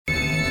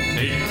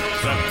8, 7,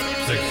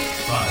 6,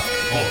 5,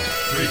 4,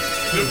 3,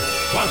 2,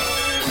 1.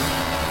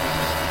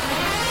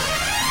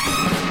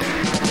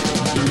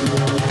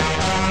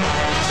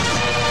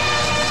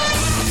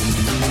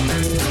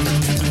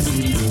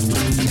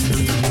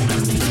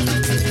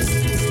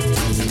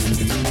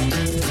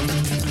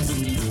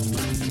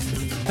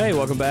 Hey,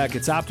 welcome back.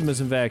 It's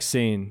Optimism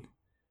Vaccine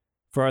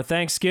for our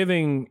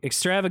Thanksgiving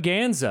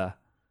extravaganza.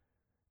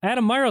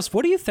 Adam Myros,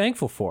 what are you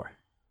thankful for?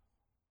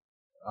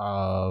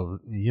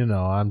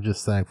 I'm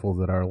just thankful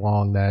that our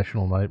long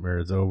national nightmare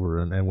is over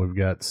and we've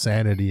got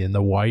sanity in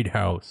the White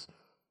House.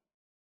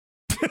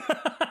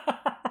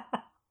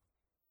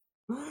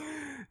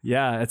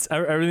 Yeah,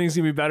 everything's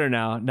gonna be better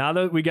now. Now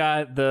that we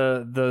got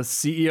the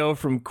CEO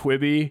from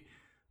Quibi,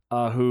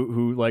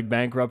 who like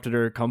bankrupted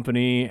her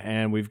company,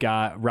 and we've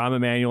got Rahm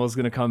Emanuel is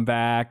gonna come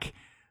back.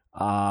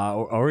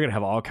 We're gonna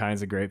have all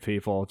kinds of great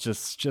people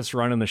just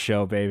running the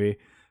show, baby.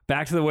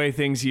 Back to the way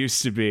things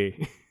used to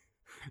be.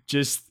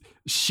 Just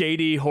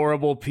shady,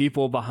 horrible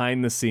people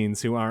behind the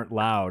scenes who aren't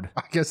loud.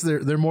 I guess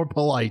they're more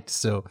polite,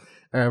 so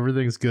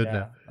everything's good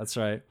now. That's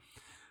right.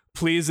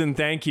 Please and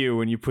thank you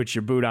when you put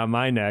your boot on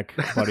my neck,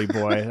 buddy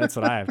boy. That's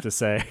what I have to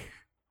say.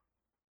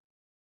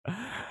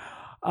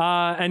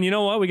 And you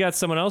know what? We got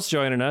someone else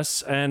joining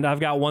us, and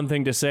I've got one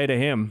thing to say to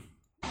him.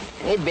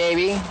 Hey,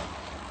 baby.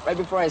 Right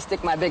before I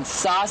stick my big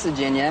sausage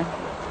in you,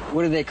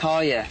 what do they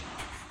call you?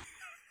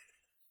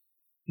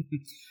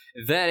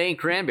 That ain't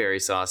cranberry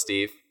sauce,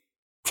 Steve.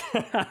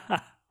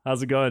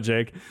 How's it going,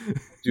 Jake?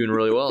 Doing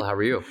really well. How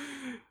are you?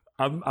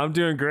 I'm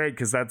doing great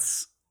because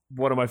that's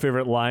one of my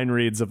favorite line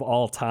reads of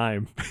all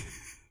time.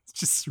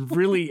 Just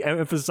really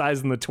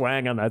emphasizing the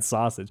twang on that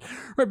sausage.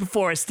 Right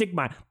before I stick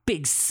my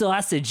big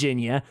sausage in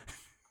you.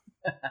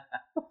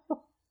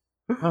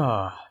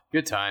 Oh,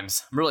 good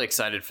times. I'm really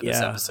excited for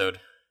this episode.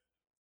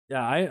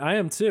 Yeah, I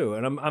am too.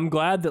 And I'm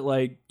glad that,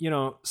 like, you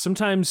know,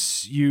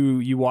 sometimes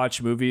you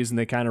watch movies and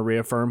they kind of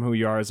reaffirm who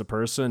you are as a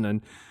person.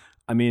 And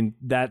I mean,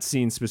 that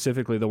scene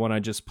specifically, the one I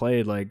just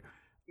played, like,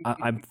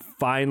 I'm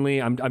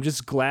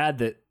just glad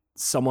that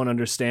someone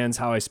understands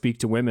how I speak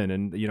to women,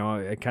 and you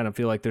know, I kind of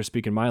feel like they're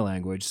speaking my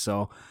language,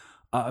 so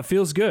it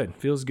feels good.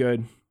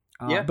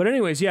 But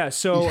anyways,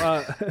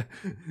 so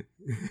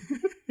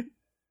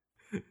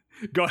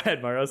go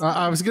ahead, Myros.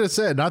 I was gonna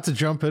say, not to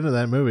jump into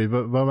that movie,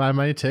 but my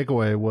main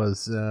takeaway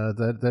was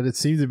that it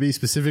seemed to be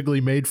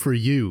specifically made for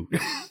you.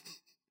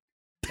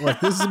 Like,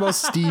 this is the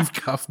most Steve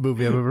Cuff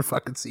movie I've ever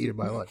fucking seen in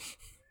my life.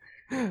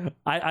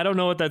 I don't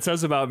know what that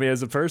says about me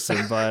as a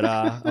person, but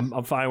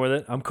I'm fine with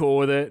it. I'm cool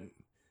with it.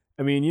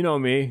 I mean, you know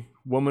me,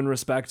 woman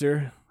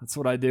respecter. That's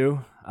what I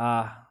do.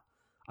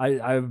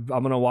 I'm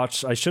gonna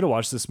watch. I should have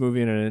watched this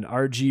movie in an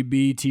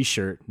RGB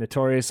T-shirt,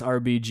 Notorious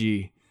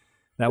RBG.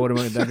 That would have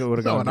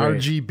gone an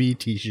great. RGB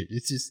T-shirt.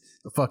 It's just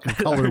a fucking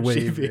color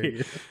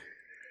wave.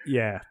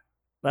 Yeah,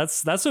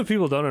 that's what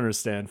people don't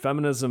understand.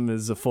 Feminism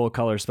is a full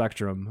color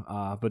spectrum.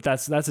 But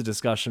that's a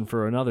discussion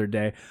for another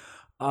day.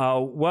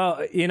 Well,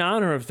 in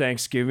honor of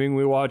Thanksgiving,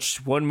 we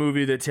watched one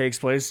movie that takes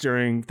place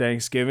during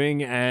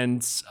Thanksgiving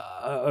and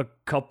a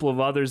couple of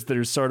others that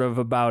are sort of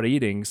about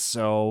eating.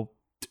 So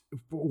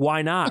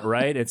why not,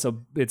 right?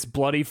 It's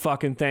bloody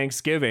fucking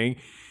Thanksgiving.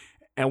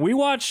 And we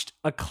watched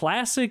a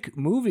classic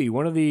movie,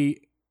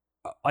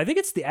 I think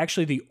it's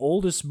actually the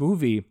oldest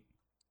movie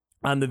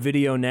on the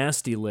Video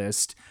Nasty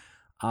list,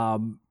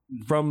 from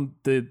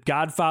the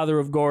godfather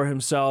of gore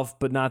himself,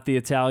 but not the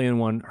Italian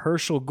one,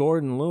 Herschel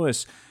Gordon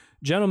Lewis.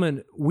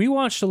 Gentlemen, we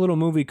watched a little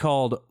movie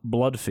called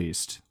Blood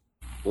Feast.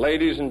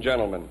 Ladies and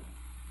gentlemen,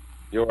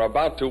 you're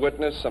about to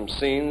witness some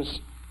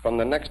scenes from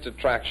the next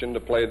attraction to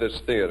play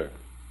this theater.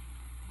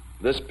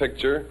 This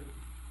picture,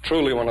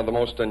 truly one of the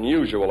most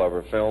unusual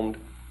ever filmed,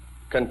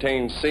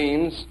 contains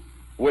scenes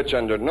which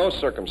under no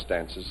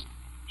circumstances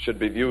should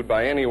be viewed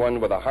by anyone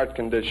with a heart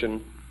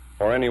condition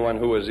or anyone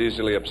who is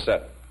easily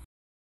upset.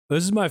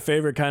 This is my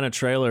favorite kind of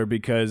trailer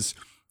because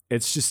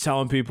it's just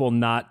telling people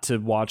not to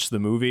watch the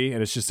movie,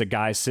 and it's just a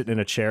guy sitting in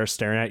a chair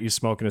staring at you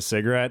smoking a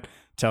cigarette,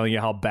 telling you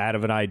how bad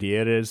of an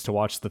idea it is to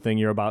watch the thing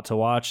you're about to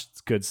watch.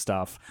 It's good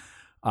stuff.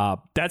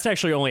 That's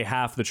actually only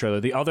half the trailer.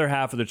 The other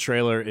half of the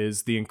trailer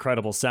is the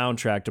incredible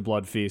soundtrack to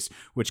Blood Feast,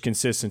 which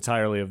consists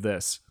entirely of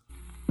this.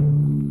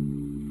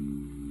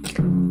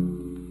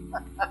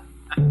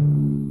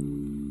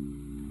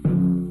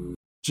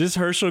 Just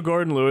Herschel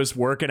Gordon Lewis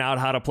working out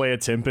how to play a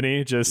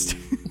timpani. Just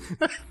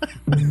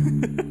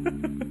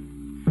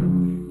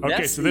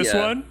okay, so this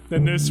one,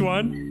 then this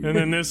one, and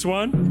then this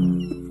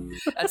one.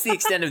 That's the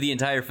extent of the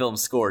entire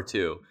film's score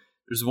too.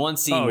 There's one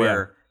scene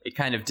where it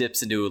kind of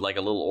dips into like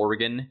a little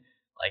organ,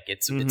 like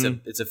it's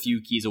a few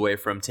keys away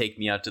from "Take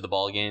Me Out to the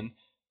Ball Game,"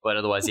 but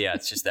otherwise, yeah,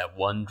 it's just that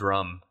one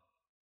drum.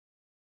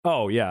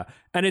 Oh yeah,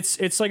 and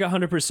it's like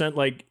 100%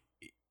 like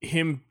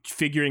him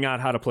figuring out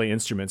how to play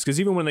instruments, because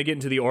even when they get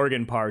into the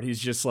organ part, he's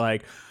just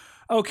like,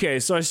 okay,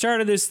 so I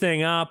started this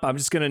thing up, I'm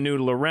just gonna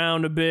noodle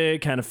around a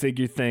bit, kind of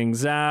figure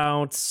things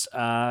out,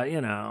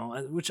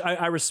 which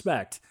I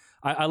respect.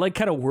 I like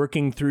kind of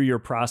working through your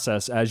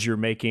process as you're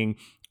making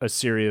a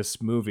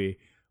serious movie,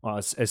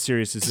 as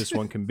serious as this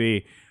one can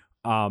be.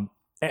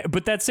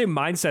 But that same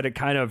mindset, it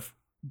kind of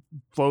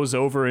flows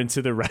over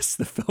into the rest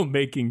of the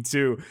filmmaking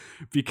too,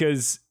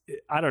 because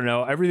I don't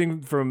know,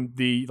 everything from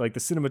the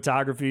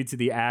cinematography to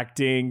the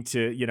acting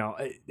to,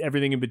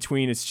 everything in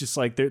between. It's just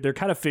like they're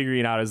kind of figuring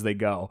it out as they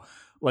go.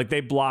 Like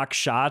they block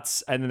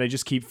shots and then they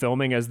just keep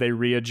filming as they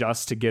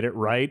readjust to get it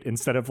right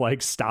instead of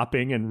like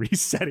stopping and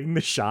resetting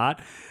the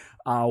shot,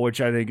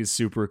 which I think is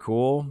super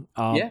cool.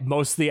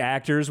 Most of the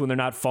actors, when they're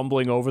not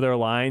fumbling over their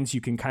lines,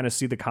 you can kind of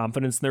see the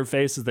confidence in their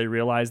face as they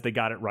realize they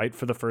got it right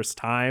for the first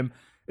time.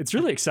 It's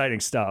really exciting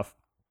stuff.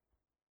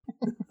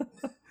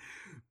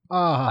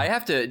 I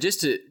have to,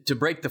 just to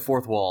break the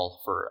fourth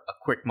wall for a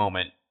quick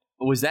moment.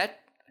 Was that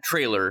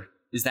trailer,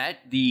 is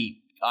that the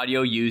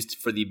audio used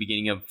for the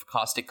beginning of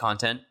Caustic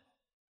Content?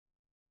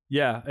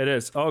 Yeah, it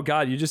is. Oh,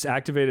 God, you just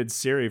activated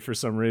Siri for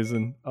some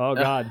reason. Oh,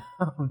 God.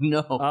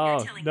 No.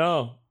 Oh,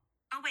 no.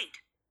 Oh, wait.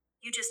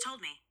 You just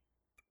told me.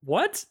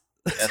 What?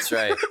 That's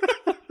right.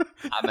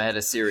 I'm ahead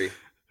of Siri.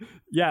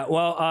 Yeah,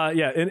 well,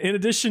 in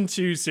addition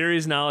to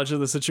Siri's knowledge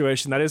of the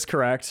situation, that is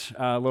correct.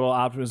 Little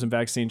optimism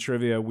vaccine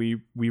trivia.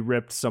 We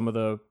ripped some of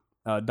the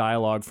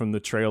dialogue from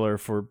the trailer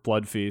for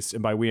Blood Feast,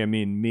 and by we I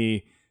mean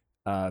me,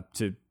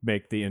 to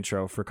make the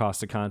intro for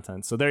Caustic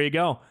Content. So there you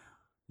go.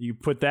 You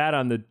put that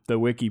on the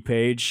wiki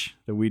page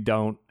that we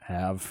don't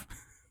have,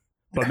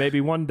 but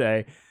maybe one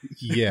day.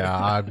 Yeah,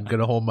 I'm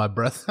gonna hold my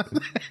breath on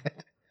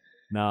that.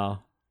 No,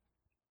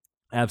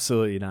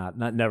 absolutely not.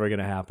 Never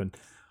gonna happen.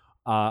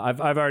 I've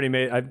already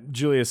made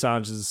Julia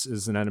Assange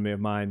is an enemy of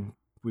mine.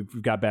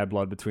 We've got bad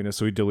blood between us,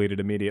 so we deleted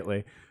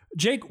immediately.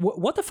 Jake,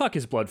 what the fuck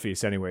is Blood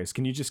Feast, anyways?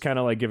 Can you just kind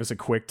of like give us a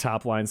quick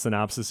top line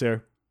synopsis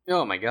here?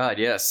 Oh my God,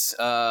 yes.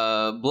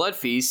 Blood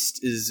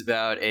Feast is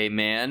about a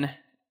man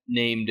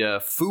named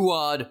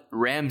Fuad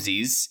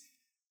Ramses,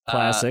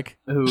 classic,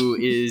 who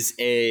is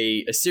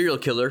a serial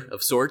killer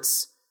of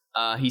sorts.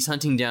 He's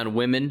hunting down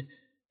women,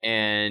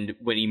 and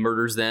when he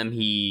murders them,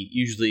 he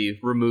usually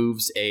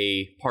removes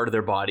a part of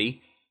their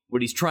body.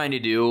 What he's trying to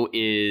do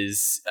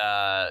is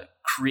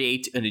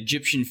create an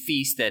Egyptian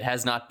feast that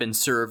has not been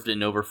served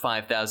in over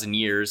 5,000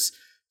 years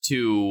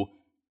to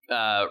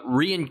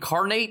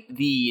reincarnate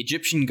the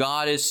Egyptian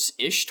goddess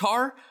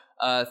Ishtar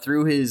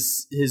through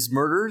his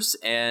murders.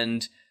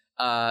 And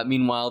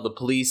meanwhile, the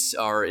police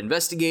are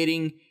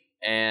investigating,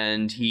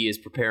 and he is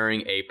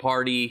preparing a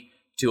party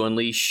to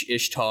unleash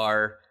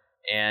Ishtar.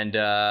 And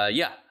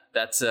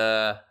that's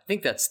I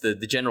think that's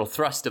the general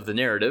thrust of the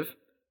narrative.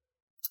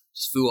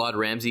 Just Fuad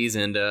Ramses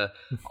and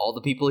all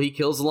the people he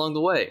kills along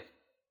the way.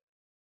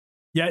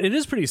 Yeah, it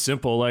is pretty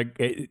simple. Like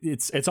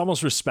it's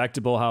almost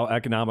respectable how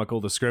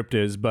economical the script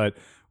is, but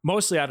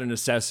mostly out of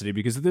necessity,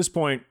 because at this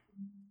point,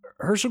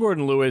 Herschell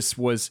Gordon Lewis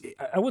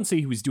I wouldn't say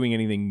he was doing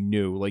anything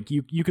new. Like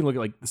you can look at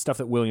like the stuff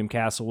that William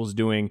Castle was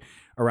doing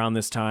around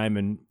this time,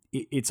 and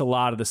it's a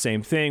lot of the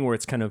same thing where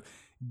it's kind of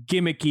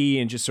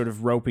gimmicky and just sort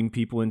of roping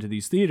people into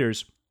these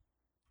theaters.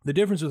 The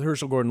difference with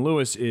Herschell Gordon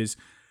Lewis is,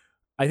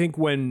 I think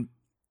when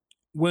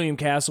William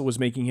Castle was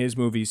making his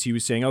movies, he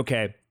was saying,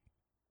 okay,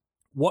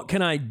 what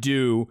can I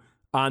do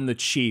on the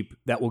cheap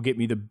that will get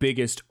me the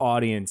biggest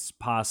audience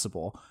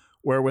possible?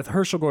 Where with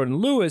Herschell Gordon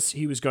Lewis,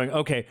 he was going,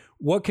 okay,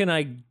 what can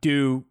I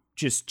do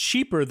just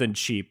cheaper than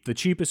cheap, the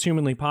cheapest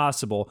humanly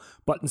possible,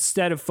 but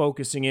instead of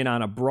focusing in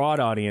on a broad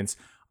audience,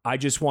 I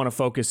just want to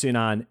focus in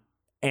on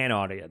an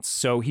audience.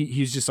 So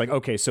he's just like,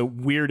 okay, so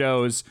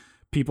weirdos,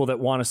 people that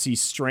want to see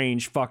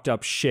strange, fucked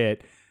up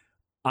shit,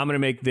 I'm going to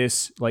make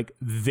this like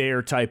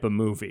their type of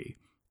movie,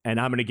 and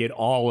I'm going to get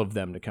all of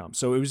them to come.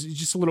 So it was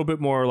just a little bit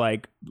more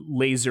like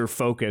laser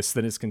focused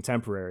than his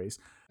contemporaries.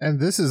 And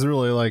this is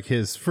really like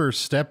his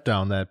first step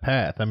down that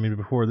path. I mean,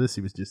 before this,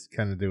 he was just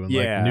kind of doing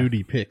like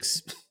nudie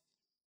pics.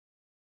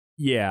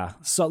 Yeah,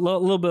 so a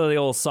little bit of the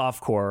old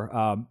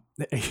softcore.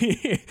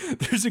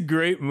 There's a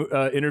great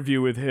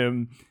interview with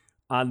him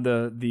on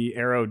the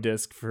Arrow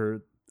disc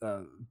for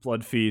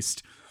Blood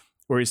Feast,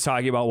 where he's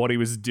talking about what he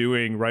was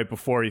doing right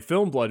before he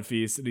filmed Blood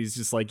Feast. And he's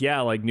just like, yeah,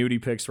 like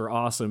nudie pics were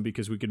awesome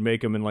because we could make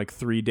them in like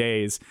 3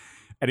 days.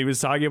 And he was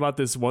talking about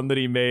this one that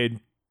he made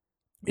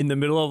in the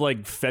middle of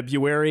like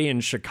February in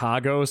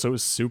Chicago. So it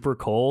was super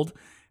cold.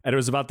 And it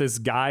was about this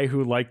guy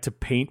who liked to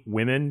paint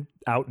women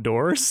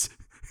outdoors.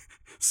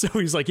 So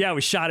he's like, yeah,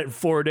 we shot it in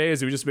 4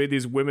 days. We just made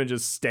these women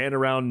just stand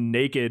around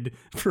naked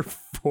for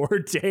 4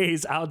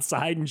 days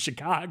outside in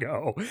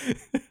Chicago.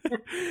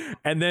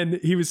 And then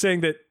he was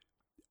saying that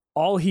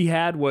all he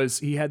had this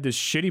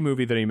shitty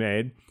movie that he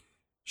made,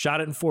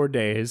 shot it in 4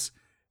 days,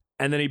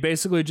 and then he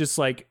basically just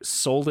like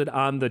sold it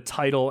on the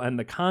title and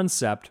the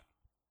concept.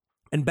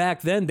 And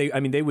back then,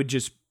 they would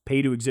just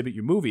pay to exhibit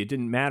your movie. It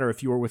didn't matter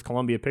if you were with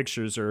Columbia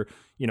Pictures or,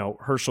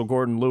 Herschell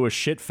Gordon Lewis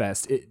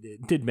Shitfest.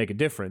 It did make a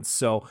difference.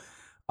 So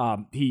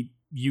he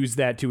used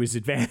that to his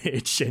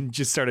advantage and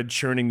just started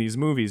churning these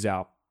movies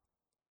out.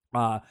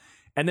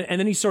 And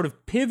then he sort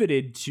of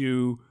pivoted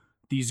to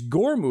these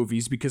gore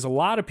movies because a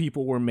lot of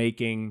people were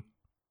making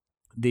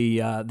the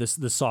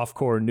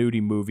softcore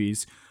nudie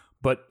movies,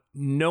 but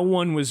no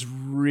one was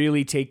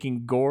really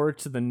taking gore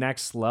to the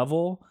next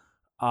level.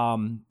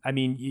 I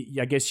mean,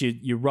 I guess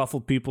you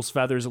ruffled people's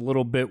feathers a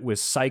little bit with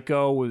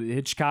Psycho, with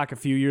Hitchcock a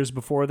few years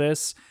before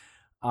this.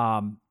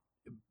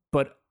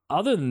 But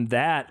other than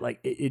that, like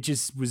it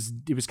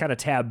was kind of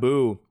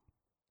taboo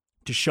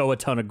to show a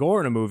ton of gore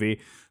in a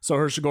movie. So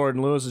Herschel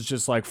Gordon Lewis is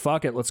just like,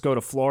 fuck it, let's go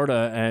to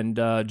Florida and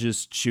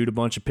just shoot a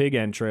bunch of pig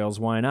entrails.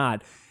 Why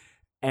not?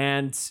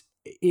 And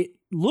it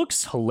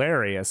looks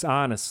hilarious,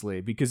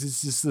 honestly, because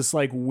it's just this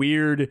like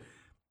weird,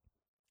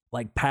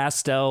 like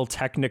pastel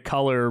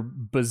Technicolor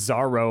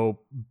bizarro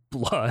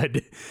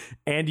blood.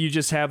 And you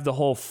just have the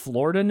whole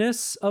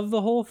Florida-ness of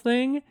the whole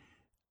thing,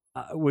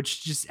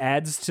 which just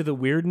adds to the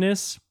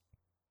weirdness.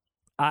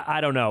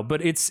 I don't know,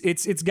 but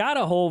it's got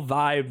a whole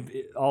vibe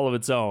all of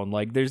its own.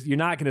 Like you're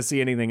not going to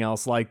see anything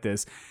else like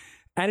this.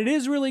 And it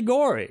is really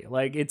gory.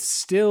 Like it's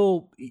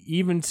still,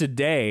 even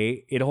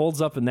today, it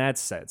holds up in that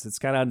sense. It's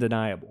kind of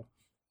undeniable.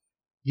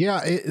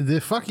 Yeah,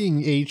 the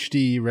fucking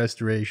HD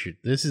restoration.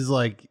 This is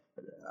like,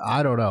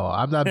 I don't know.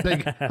 I'm not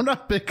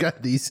big on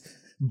these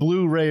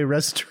Blu-ray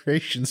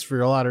restorations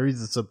for a lot of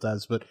reasons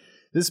sometimes, but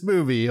this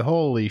movie,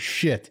 holy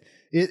shit.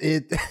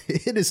 It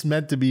is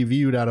meant to be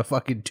viewed on a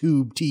fucking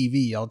tube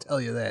TV, I'll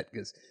tell you that,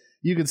 because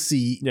you can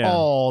see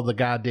all the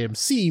goddamn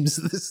seams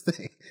of this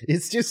thing.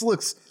 It just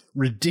looks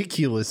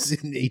ridiculous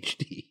in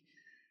HD.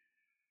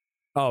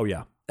 Oh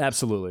yeah,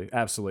 absolutely.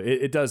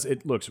 It does.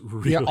 It looks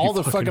really all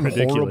the fucking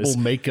ridiculous. Horrible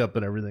makeup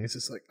and everything. It's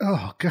just like,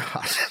 oh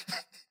god.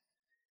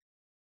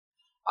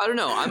 I don't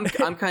know.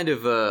 I'm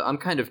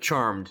kind of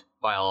charmed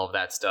by all of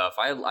that stuff.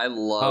 I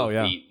love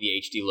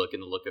the HD look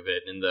and the look of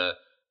it, and the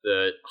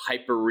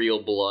hyper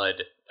real blood.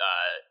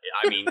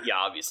 I mean, yeah,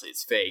 obviously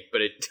it's fake,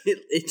 but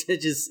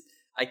it just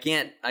I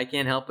can't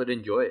help but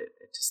enjoy it.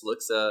 It just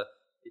looks it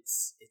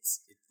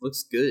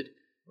looks good.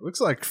 It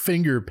looks like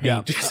finger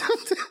paint or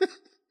something.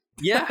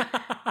 Yeah,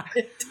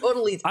 it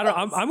totally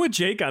does. I'm with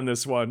Jake on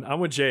this one. I'm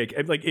with Jake.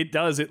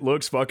 It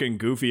looks fucking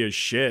goofy as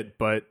shit,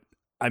 but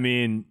I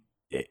mean,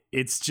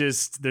 it's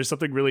just, there's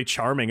something really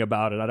charming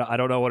about it. I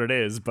don't know what it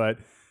is, but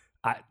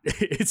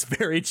it's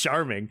very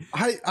charming.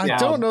 I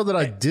don't know that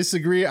I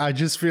disagree. I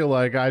just feel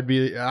like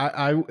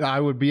I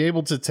would be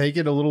able to take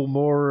it a little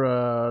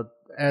more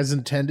as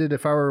intended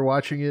if I were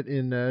watching it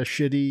in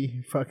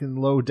shitty fucking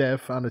low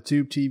def on a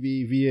tube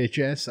TV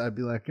VHS. I'd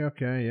be like,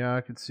 okay, yeah,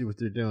 I can see what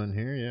they're doing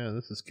here. Yeah,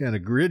 this is kind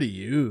of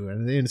gritty. Ooh.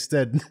 And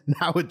instead,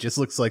 now it just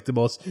looks like the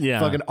most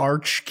fucking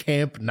arch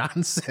camp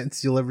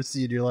nonsense you'll ever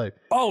see in your life.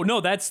 Oh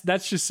no, that's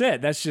just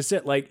it. That's just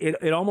it. Like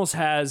it almost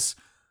has,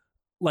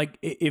 like,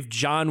 if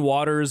John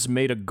Waters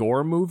made a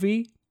gore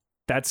movie,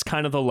 that's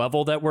kind of the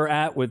level that we're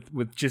at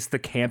with just the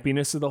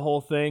campiness of the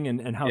whole thing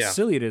and how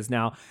silly it is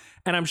now.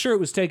 And I'm sure it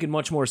was taken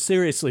much more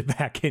seriously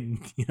back in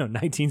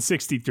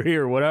 1963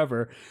 or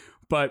whatever.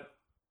 But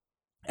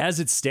as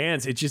it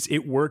stands,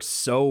 it works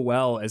so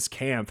well as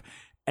camp.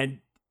 And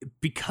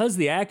because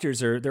the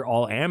actors they're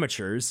all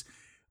amateurs,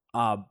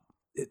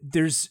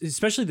 there's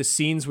especially the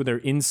scenes where they're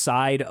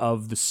inside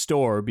of the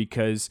store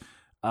because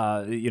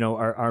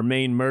our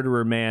main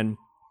murderer man,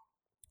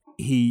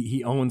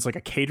 he owns like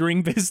a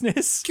catering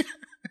business.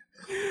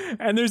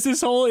 And there's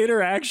this whole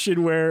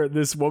interaction where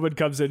this woman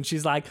comes in,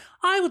 she's like,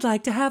 I would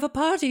like to have a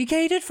party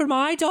catered for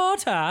my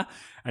daughter.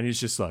 And he's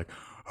just like,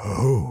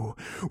 oh,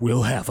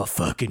 we'll have a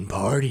fucking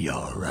party,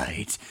 all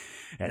right.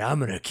 And I'm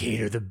going to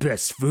cater the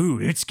best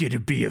food. It's going to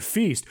be a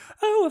feast.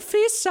 Oh, a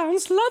feast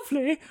sounds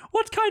lovely.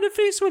 What kind of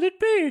feast would it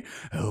be?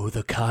 Oh,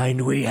 the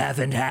kind we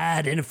haven't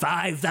had in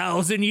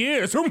 5,000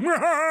 years.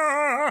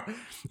 And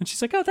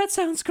she's like, oh, that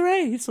sounds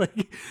great. It's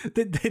like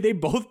they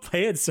both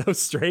play it so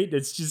straight.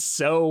 It's just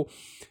so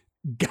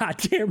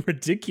goddamn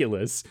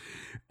ridiculous.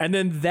 And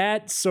then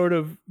that sort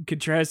of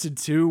contrasted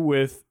too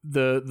with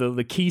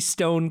the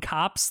Keystone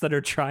cops that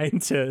are trying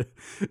to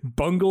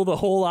bungle the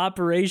whole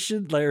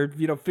operation, or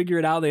figure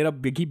it out.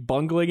 They keep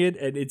bungling it,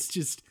 and it's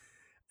just,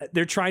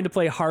 they're trying to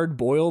play hard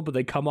boiled, but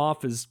they come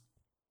off as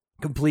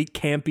complete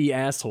campy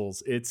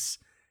assholes. It's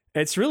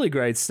really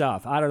great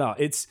stuff. I don't know.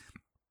 It's,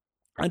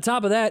 on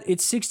top of that,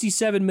 it's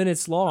 67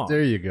 minutes long.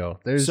 There you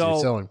go. There's your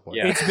selling point.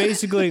 Yeah. It's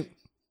basically,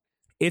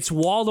 it's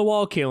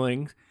wall-to-wall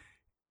killing.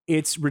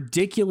 It's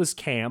ridiculous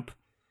camp,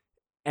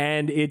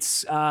 and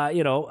it's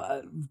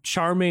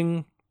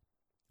charming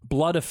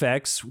blood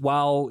effects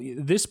while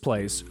this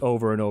plays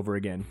over and over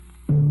again.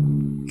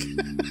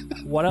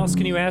 What else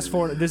can you ask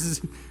for? This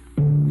is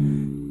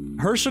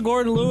Herschel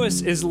Gordon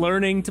Lewis is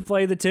learning to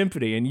play the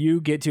timpani, and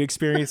you get to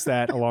experience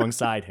that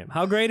alongside him.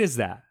 How great is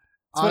that?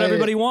 It's what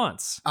everybody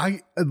wants. I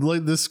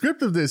like the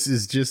script of this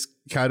is just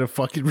kind of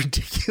fucking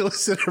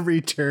ridiculous at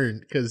every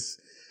turn because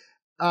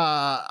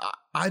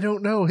I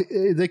don't know.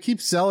 They keep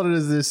selling it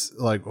as this,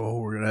 like, oh,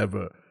 we're going to have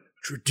a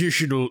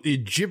traditional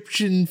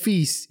Egyptian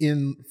feast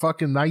in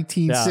fucking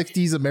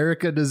 1960s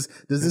America. Does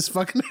this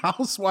fucking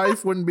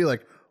housewife wouldn't be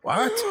like,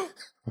 what?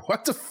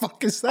 What the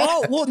fuck is that?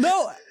 Oh, well,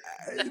 no.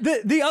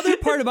 The other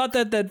part about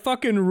that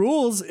fucking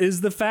rules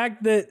is the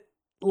fact that,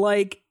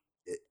 like,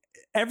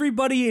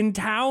 everybody in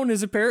town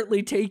is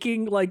apparently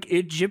taking like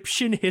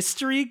Egyptian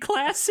history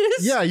classes.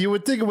 Yeah, you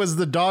would think it was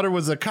the daughter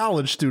was a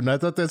college student. I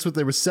thought that's what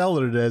they were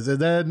selling it as. And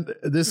then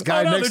this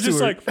guy next to her. They're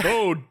just like,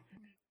 oh,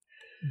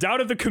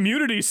 down at the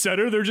community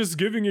center, they're just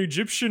giving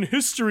Egyptian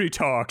history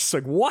talks.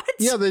 Like, what?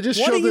 Yeah, they just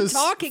what show are you this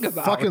talking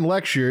about? fucking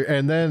lecture,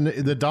 and then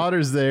the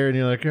daughter's there, and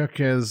you're like,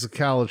 okay, this is a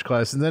college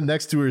class. And then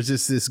next to her is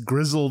just this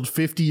grizzled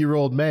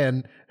 50-year-old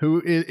man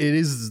who it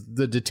is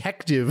the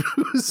detective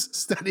who's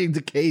studying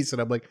the case.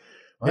 And I'm like,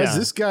 is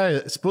this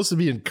guy supposed to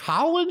be in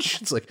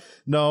college? It's like,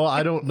 no,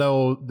 I don't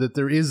know that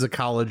there is a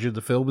college in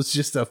the film. It's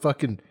just a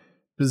fucking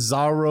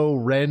bizarro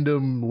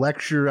random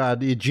lecture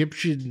on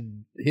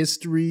Egyptian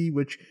history,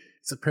 which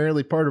is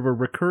apparently part of a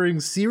recurring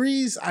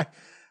series.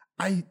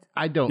 I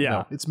don't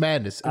know. It's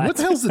madness. And what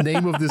the hell's the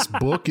name of this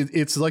book?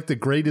 It's like the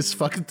greatest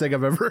fucking thing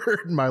I've ever heard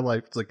in my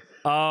life. It's like,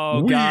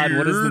 oh God,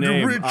 what is the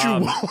name?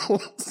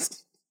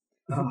 Rituals.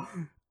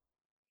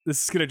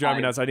 This is gonna drive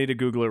me nuts. I need to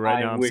Google it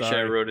right now. I wish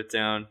I wrote it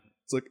down.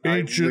 It's like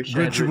ancient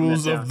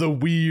rituals of the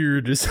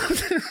weird. It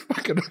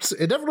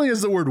definitely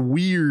has the word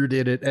weird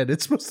in it, and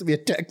it's supposed to be a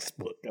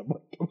textbook. I'm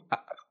like, come on.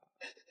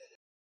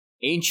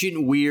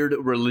 Ancient weird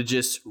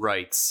religious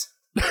rites.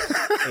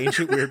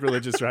 Ancient weird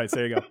religious rites.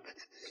 There you go.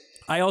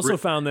 I also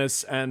found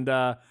this, and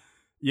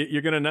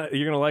you're gonna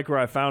like where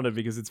I found it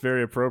because it's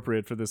very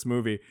appropriate for this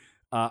movie.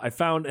 I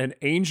found an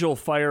Angel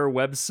Fire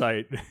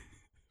website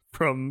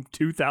from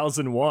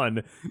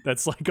 2001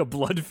 that's like a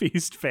Blood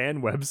Feast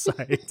fan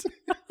website.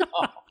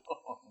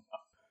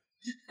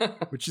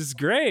 Which is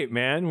great,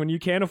 man. When you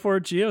can't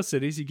afford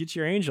GeoCities, you get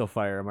your Angel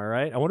Fire. Am I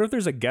right? I wonder if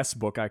there's a guest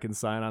book I can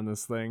sign on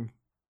this thing.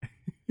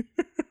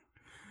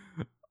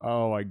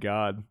 Oh my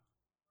God.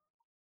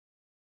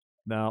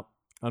 No,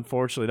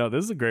 unfortunately, no.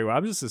 This is a great one.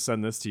 I'm just gonna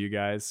send this to you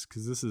guys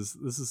because this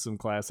is some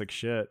classic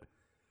shit.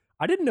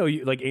 I didn't know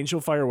like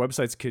Angel Fire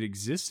websites could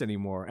exist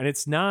anymore, and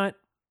it's not.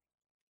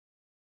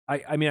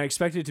 I mean, I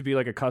expected it to be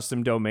like a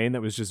custom domain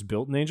that was just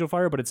built in Angel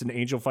Fire, but it's an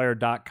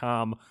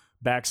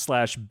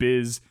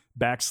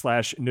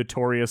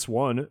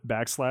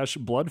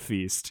angelfire.com/biz/notorious1/Blood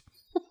Feast.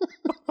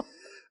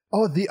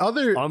 Oh, the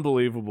other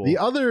unbelievable. The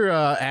other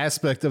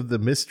aspect of the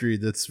mystery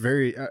that's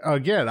very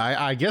again,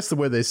 I guess the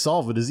way they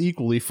solve it is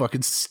equally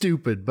fucking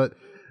stupid. But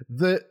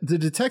the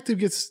detective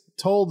gets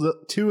told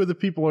that two of the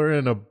people are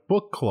in a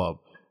book club,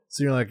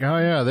 so you're like, oh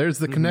yeah, there's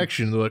the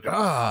connection. They're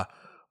like,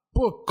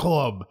 book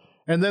club.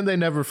 And then they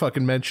never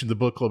fucking mention the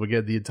book club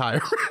again the entire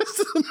rest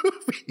of the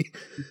movie.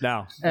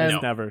 No,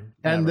 never.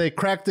 And they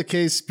crack the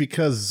case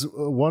because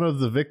one of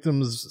the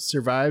victims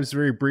survives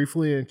very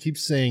briefly and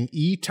keeps saying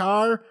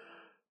Etar,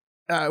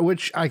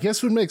 which I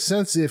guess would make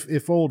sense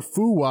if old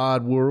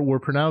Fuad were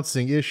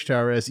pronouncing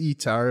Ishtar as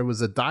Etar. It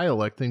was a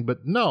dialect thing,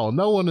 but no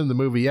one in the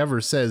movie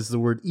ever says the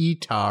word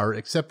Etar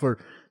except for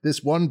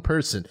this one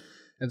person.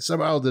 And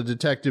somehow the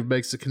detective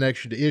makes a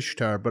connection to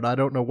Ishtar, but I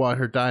don't know why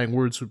her dying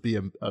words would be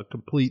a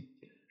complete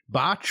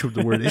botch of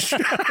the word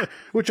Ishtar,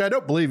 which I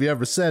don't believe he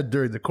ever said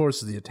during the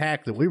course of the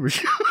attack that we were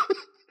shooting.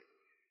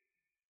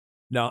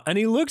 No, and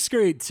he looks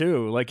great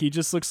too. Like he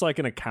just looks like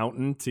an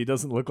accountant. He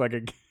doesn't look like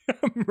a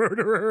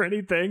murderer or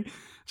anything.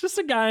 Just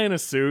a guy in a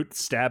suit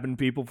stabbing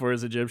people for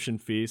his Egyptian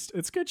feast.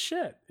 It's good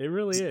shit. It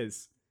really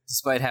is.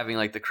 Despite having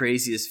like the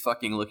craziest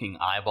fucking looking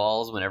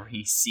eyeballs whenever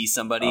he sees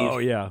somebody. Oh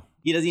yeah.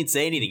 He doesn't even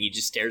say anything. He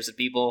just stares at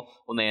people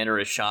when they enter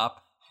his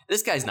shop.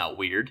 This guy's not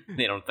weird.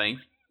 They don't think.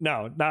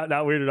 No,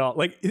 not weird at all.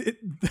 Like,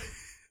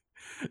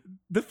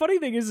 the funny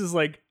thing is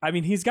like, I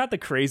mean, he's got the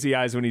crazy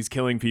eyes when he's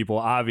killing people,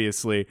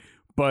 obviously,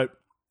 but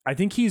I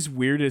think he's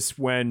weirdest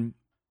when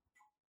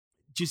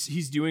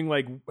he's doing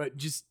like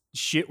just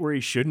shit where he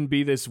shouldn't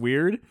be this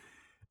weird.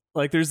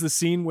 Like, there's the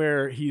scene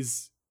where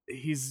he's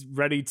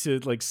ready to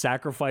like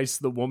sacrifice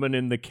the woman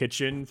in the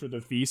kitchen for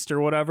the feast or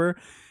whatever.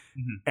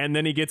 Mm-hmm. And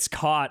then he gets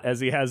caught as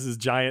he has his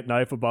giant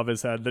knife above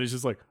his head. Then he's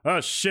just like, oh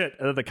shit.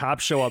 And then the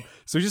cops show up.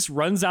 So he just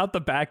runs out the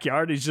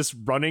backyard. He's just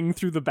running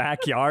through the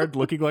backyard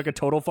looking like a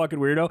total fucking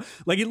weirdo.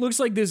 Like it looks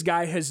like this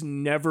guy has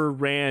never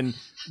ran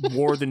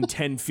more than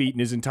 10 feet in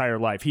his entire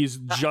life. He's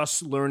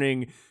just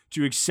learning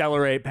to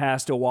accelerate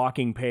past a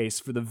walking pace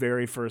for the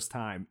very first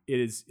time.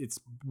 It's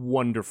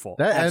wonderful.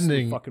 That Absolutely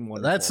ending, fucking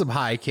wonderful. That's some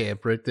high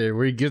camp right there,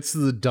 where he gets to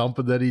the dump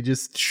and then he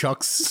just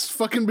chucks his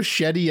fucking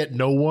machete at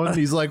no one.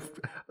 He's like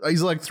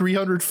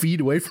 300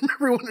 feet away from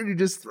everyone and he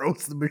just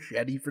throws the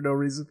machete for no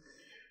reason.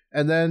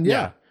 And then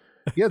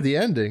the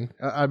ending.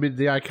 I mean,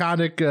 the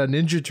iconic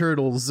Ninja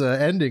Turtles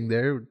ending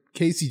there.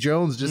 Casey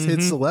Jones just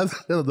hits the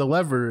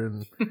lever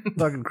and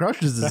fucking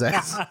crushes his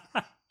ass.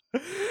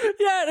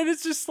 Yeah, and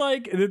it's just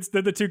like,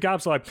 then the two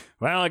cops are like,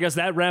 well, I guess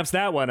that wraps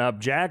that one up,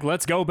 Jack.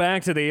 Let's go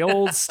back to the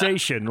old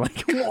station.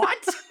 Like,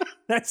 what?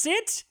 That's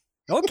it?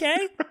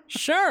 Okay,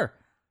 sure.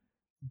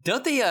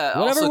 Don't they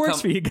whatever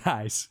works for you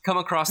guys come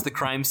across the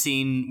crime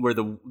scene where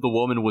the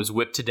woman was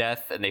whipped to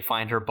death and they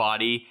find her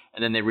body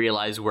and then they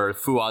realize where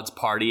Fuad's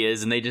party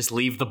is and they just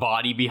leave the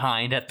body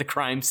behind at the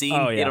crime scene?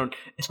 Oh, yeah. They don't,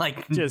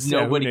 like,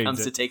 nobody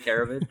comes to take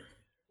care of it.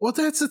 Well,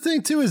 that's the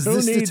thing, too, is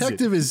this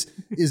detective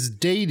is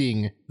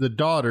dating the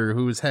daughter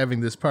who is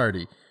having this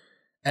party.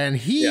 And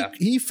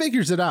he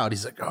figures it out.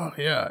 He's like, oh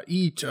yeah,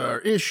 Etar,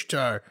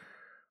 Ishtar,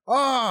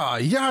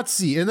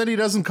 Yahtzee. And then he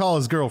doesn't call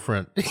his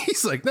girlfriend.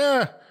 He's like,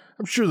 nah,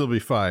 I'm sure they'll be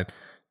fine.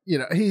 You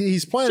know,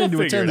 he's planning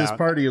to attend this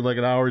party in like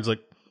an hour. He's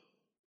like,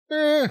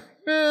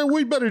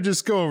 we better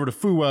just go over to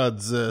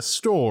Fuad's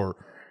store.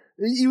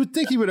 You would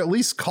think he would at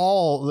least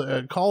call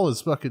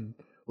his fucking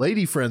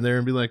lady friend there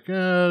and be like,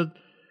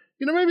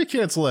 maybe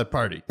cancel that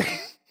party.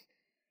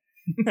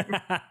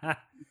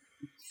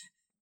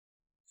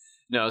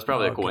 No, it's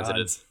probably a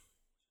coincidence.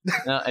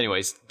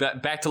 Anyways,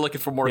 back to looking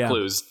for more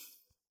clues.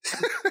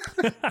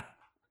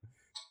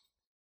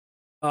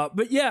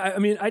 But yeah, I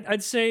mean,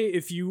 I'd say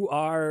if you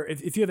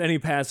have any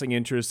passing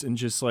interest in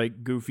just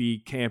like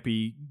goofy,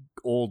 campy,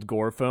 old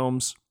gore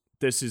films,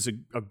 this is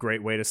a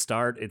great way to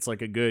start. It's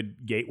like a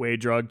good gateway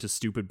drug to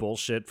stupid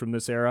bullshit from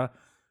this era.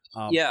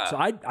 So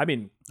I'd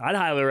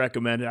highly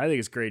recommend it. I think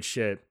it's great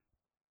shit.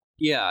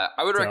 Yeah,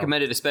 I would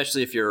recommend it,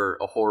 especially if you're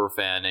a horror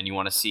fan and you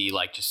want to see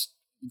like just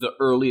the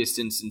earliest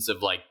instance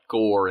of like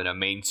gore in a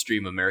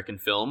mainstream American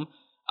film.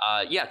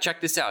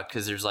 Check this out,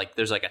 because there's like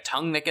a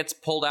tongue that gets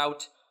pulled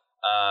out.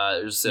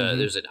 There's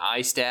an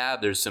eye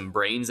stab. There's some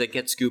brains that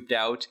get scooped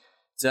out.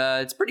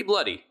 It's pretty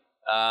bloody.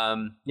 I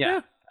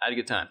had a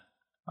good time.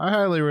 I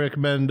highly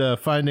recommend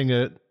finding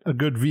a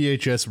good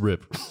VHS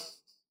rip.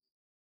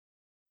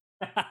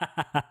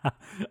 I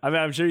mean,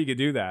 I'm sure you could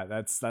do that.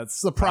 That's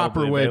the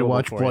proper way to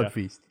watch Blood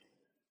Feast.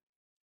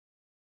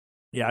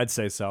 Yeah, I'd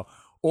say so.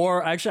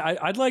 Or actually,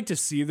 I'd like to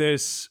see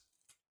this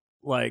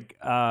like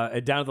down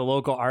at the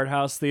local art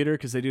house theater,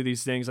 because they do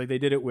these things. Like they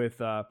did it with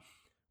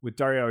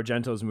Dario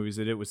Argento's movies.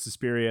 They did it with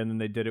Suspiria, and then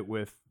they did it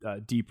with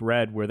Deep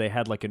Red, where they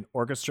had like an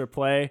orchestra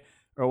play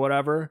or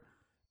whatever,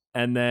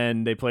 and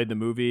then they played the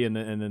movie, and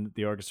then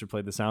the orchestra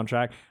played the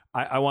soundtrack.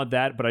 I want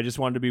that, but I just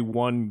wanted to be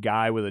one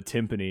guy with a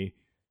timpani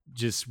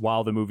just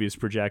while the movie is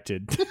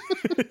projected.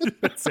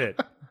 That's it.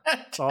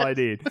 That's all I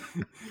need.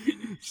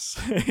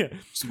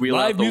 Just wheel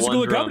live out the musical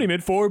one drum.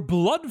 accompaniment for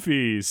Blood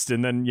Feast,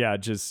 and then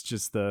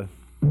just the.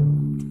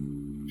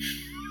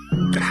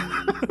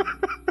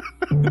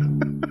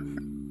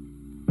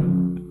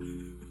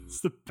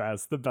 It's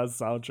the best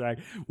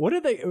soundtrack. What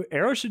did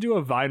Arrow should do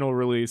a vinyl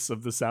release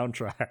of the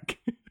soundtrack.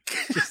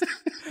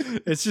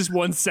 It's just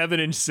one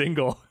 7-inch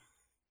single.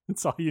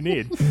 That's all you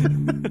need.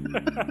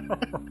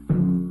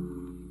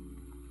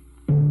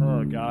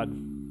 Oh God.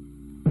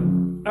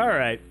 All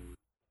right.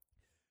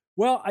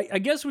 Well, I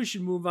guess we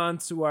should move on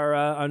to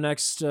our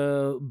next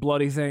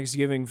Bloody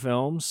Thanksgiving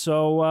film.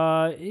 So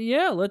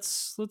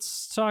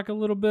let's talk a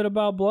little bit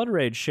about Blood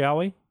Rage, shall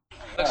we?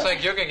 Looks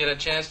like you're gonna get a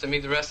chance to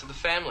meet the rest of the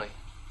family.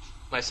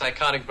 My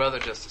psychotic brother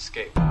just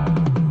escaped. I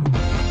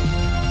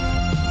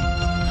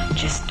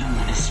just don't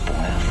want to spoil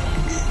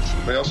things.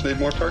 Anybody else need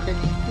more turkey?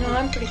 No,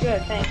 I'm pretty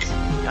good, thanks.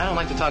 I don't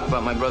like to talk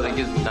about my brother. It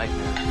gives me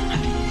nightmares. I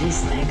mean, it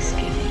is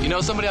Thanksgiving. You know,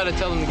 somebody ought to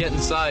tell him to get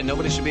inside.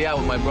 Nobody should be out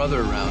with my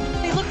brother around.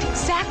 He looked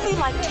exactly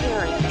like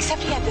Terry,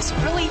 except he had this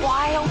really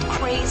wild,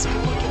 crazed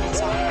look in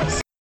his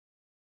eyes.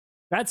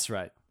 That's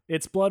right.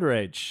 It's Blood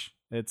Rage.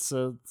 It's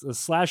a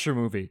slasher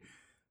movie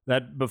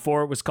that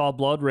before it was called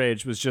Blood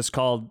Rage was just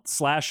called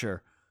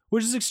Slasher,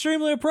 which is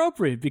extremely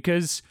appropriate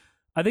because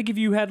I think if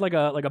you had like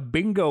a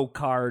bingo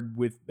card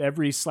with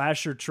every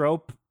slasher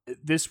trope,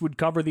 this would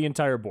cover the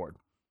entire board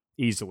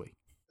easily.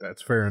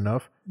 That's fair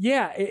enough.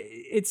 Yeah,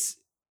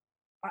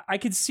 I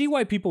can see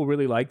why people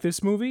really like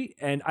this movie,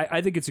 and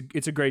I think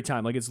it's a great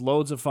time. Like, it's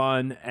loads of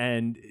fun,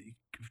 and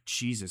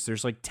Jesus,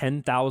 there's like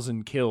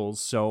 10,000 kills,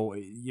 so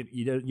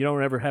you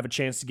don't ever have a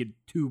chance to get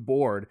too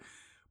bored.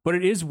 But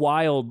it is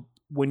wild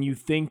when you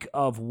think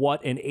of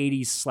what an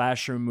 80s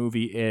slasher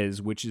movie is,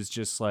 which is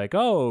just like,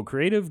 oh,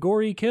 creative,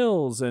 gory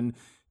kills, and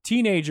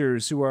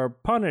teenagers who are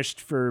punished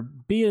for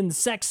being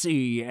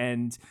sexy,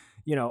 and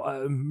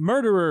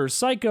murderer,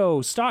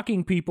 psycho,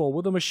 stalking people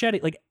with a machete.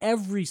 Like,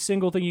 every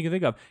single thing you can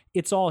think of,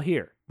 it's all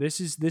here. This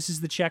is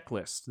the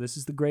checklist. This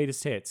is the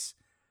greatest hits,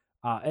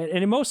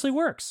 and it mostly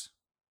works.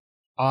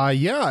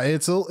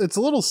 It's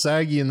a little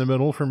saggy in the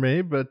middle for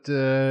me, but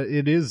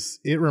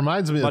it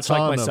reminds me much a ton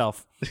like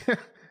myself.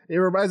 It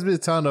reminds me a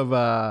ton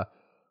of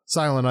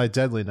Silent Night,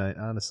 Deadly Night,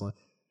 honestly.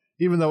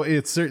 Even though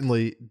it's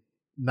certainly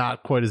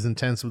not quite as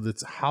intense with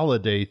its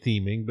holiday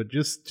theming, but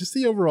just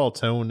the overall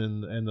tone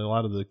and a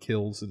lot of the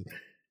kills, and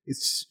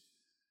it's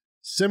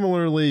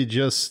similarly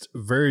just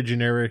very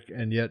generic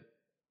and yet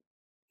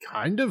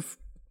kind of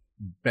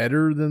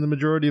better than the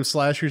majority of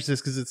slashers,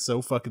 just because it's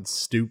so fucking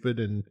stupid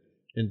and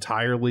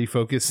entirely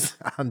focused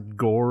on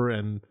gore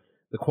and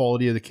the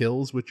quality of the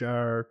kills, which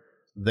are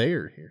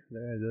there here.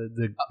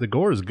 The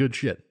gore is good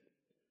shit.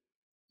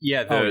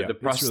 Yeah, the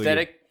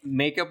prosthetic really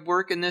makeup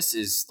work in this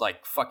is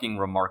like fucking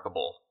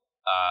remarkable.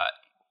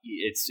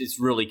 It's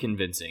really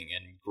convincing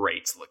and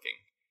great looking.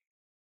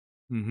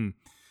 Mm-hmm.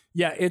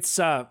 Yeah, it's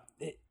the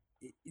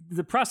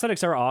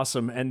prosthetics are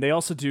awesome, and they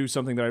also do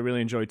something that I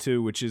really enjoy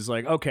too, which is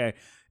like, okay,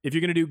 if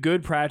you're gonna do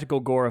good practical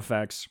gore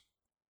effects,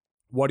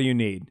 what do you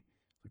need?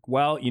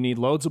 Well, you need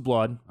loads of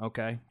blood.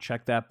 Okay,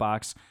 check that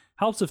box.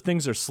 Helps if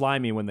things are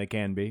slimy when they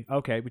can be.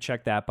 Okay, we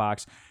check that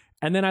box.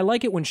 And then I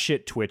like it when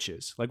shit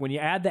twitches. Like when you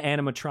add the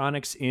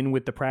animatronics in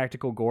with the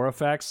practical gore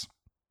effects,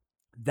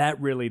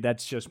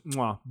 that's just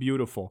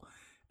beautiful.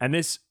 And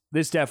this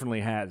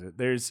definitely has it.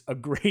 There's a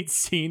great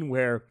scene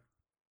where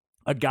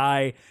a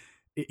guy,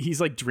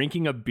 he's like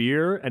drinking a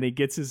beer and he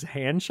gets his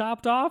hand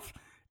chopped off.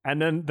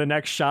 And then the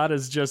next shot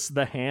is just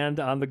the hand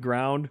on the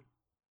ground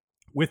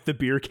with the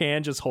beer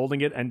can just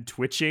holding it and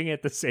twitching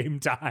at the same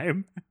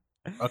time.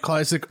 A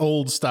classic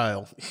old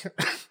style.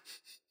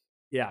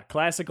 Yeah,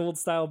 classic old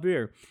style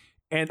beer.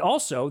 And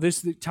also,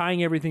 this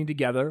tying everything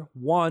together.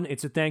 One,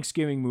 it's a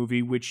Thanksgiving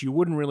movie, which you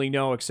wouldn't really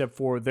know except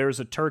for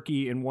there's a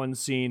turkey in one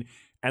scene,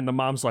 and the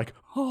mom's like,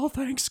 "Oh,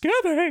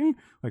 Thanksgiving!"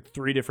 like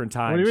 3 different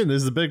times. What do you mean?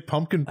 There's the big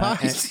pumpkin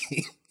pie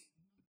scene.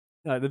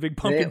 The big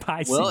pumpkin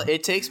pie scene. Well,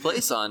 it takes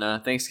place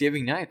on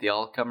Thanksgiving night. They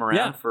all come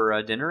around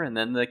for dinner, and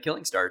then the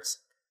killing starts.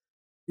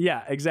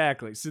 Yeah,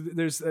 exactly. So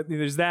there's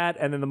that,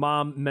 and then the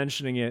mom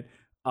mentioning it.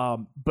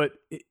 But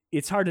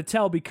it's hard to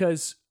tell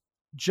because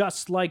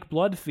just like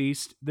Blood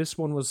Feast, this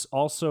one was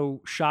also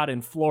shot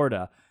in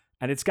Florida,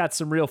 and it's got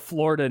some real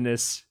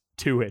Florida-ness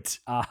to it.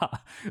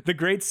 The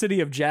great city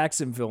of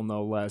Jacksonville,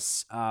 no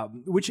less.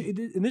 And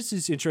this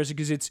is interesting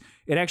because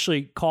it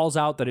actually calls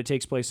out that it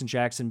takes place in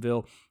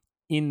Jacksonville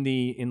in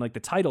the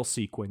title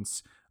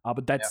sequence.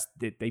 But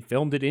they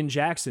filmed it in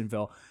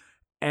Jacksonville,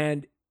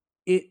 and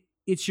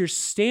it's your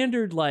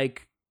standard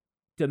like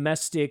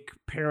domestic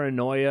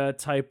paranoia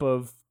type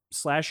of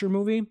slasher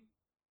movie,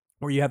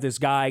 where you have this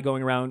guy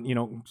going around,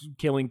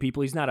 killing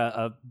people. He's not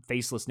a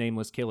faceless,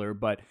 nameless killer,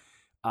 but,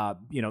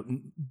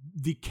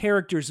 the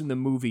characters in the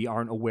movie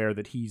aren't aware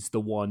that he's the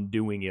one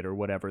doing it or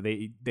whatever.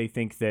 They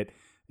think that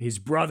his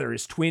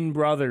twin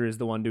brother is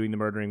the one doing the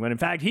murdering, when in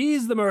fact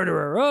he's the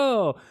murderer.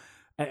 Oh,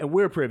 and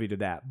we're privy to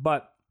that.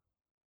 But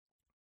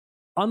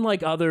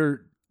unlike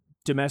other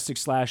domestic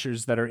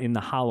slashers that are in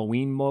the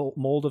Halloween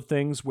mold of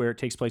things, where it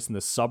takes place in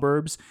the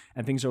suburbs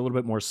and things are a little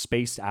bit more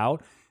spaced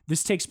out,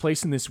 this takes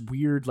place in this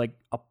weird, like,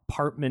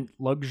 apartment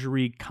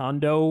luxury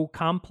condo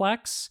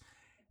complex.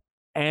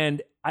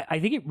 And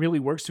I think it really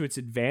works to its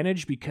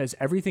advantage because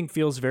everything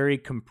feels very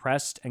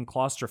compressed and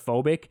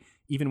claustrophobic,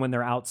 even when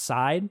they're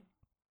outside.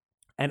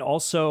 And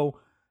also,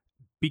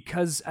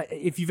 because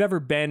if you've ever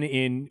been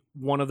in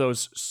one of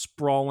those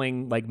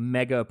sprawling, like,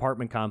 mega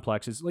apartment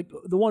complexes, like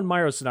the one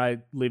Myros and I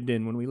lived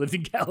in when we lived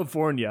in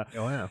California.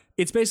 Oh, yeah.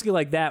 It's basically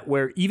like that,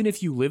 where even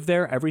if you live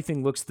there,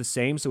 everything looks the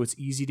same. So it's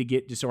easy to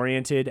get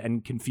disoriented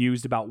and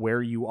confused about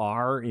where you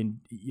are.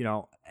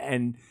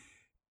 And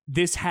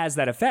this has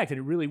that effect. And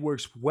it really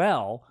works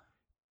well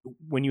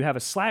when you have a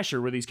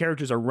slasher where these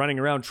characters are running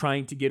around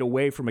trying to get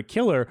away from a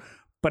killer.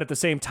 But at the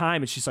same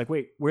time, it's just like,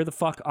 wait, where the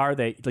fuck are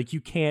they? Like,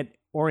 you can't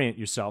orient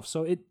yourself.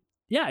 So it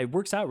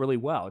works out really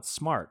well. It's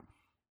smart.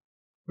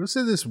 I would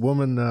say this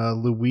woman,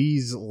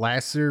 Louise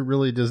Lasser,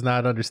 really does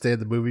not understand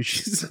the movie.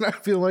 I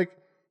feel like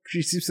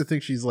she seems to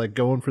think she's like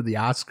going for the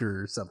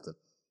Oscar or something.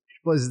 She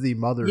plays the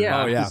mother.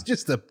 Yeah. It's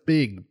just a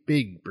big,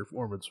 big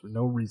performance for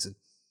no reason.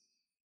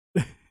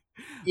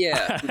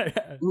 Yeah,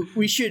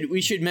 we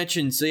should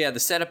mention. So yeah, the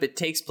setup, it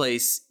takes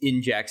place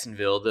in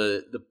Jacksonville.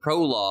 The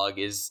prologue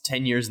is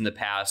 10 years in the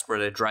past. We're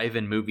at a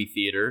drive-in movie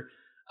theater,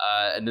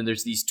 and then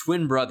there's these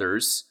twin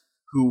brothers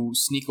who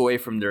sneak away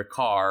from their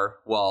car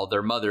while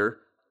their mother,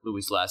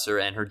 Louise Lasser,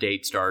 and her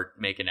date start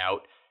making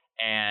out,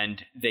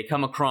 and they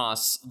come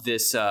across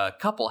this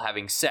couple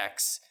having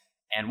sex,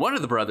 and one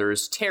of the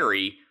brothers,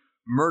 Terry,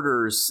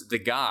 murders the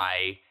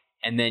guy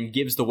and then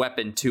gives the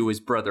weapon to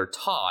his brother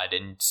Todd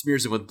and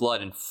smears him with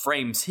blood and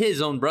frames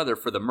his own brother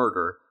for the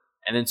murder.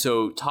 And then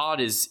so Todd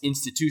is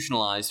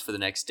institutionalized for the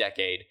next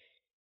decade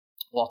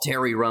while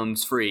Terry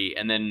roams free.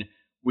 And then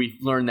we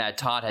learn that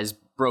Todd has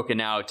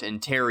broken out,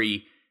 and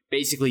Terry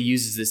basically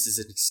uses this as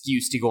an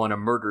excuse to go on a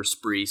murder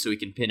spree so he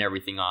can pin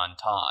everything on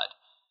Todd.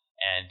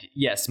 And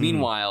yes,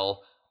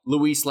 meanwhile,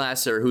 Louise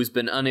Lasser, who's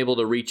been unable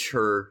to reach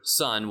her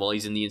son while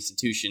he's in the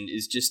institution,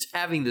 is just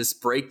having this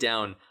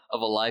breakdown of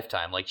a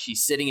lifetime. Like,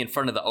 she's sitting in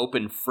front of the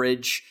open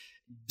fridge,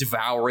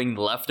 devouring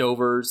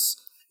leftovers.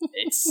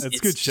 It's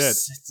good shit.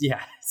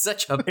 Yeah,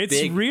 such a it's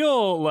big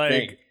real,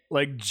 thing.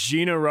 like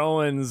Gina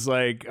Rowan's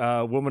like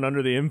woman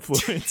under the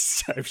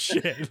influence type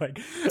shit. Like,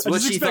 it's I what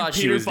just she expect thought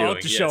she Peter was Falk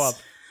doing, to yes. show up.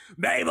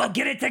 Mabel,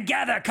 get it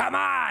together! Come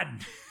on!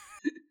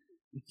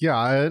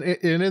 Yeah,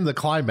 and in the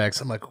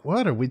climax, I'm like,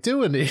 what are we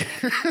doing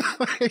here?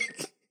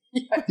 Like,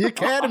 the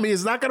Academy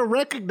is not going to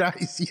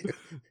recognize you.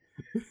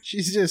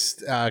 She's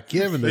just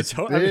giving this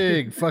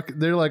big fucking.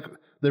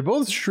 They're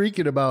both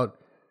shrieking about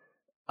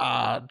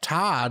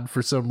Todd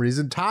for some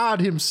reason.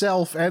 Todd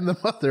himself and the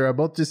mother are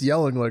both just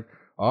yelling like,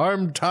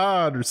 "I'm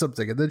Todd" or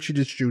something, and then she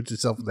just shoots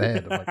herself in the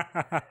head. I'm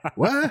like,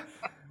 what?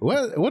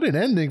 What an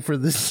ending for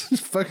this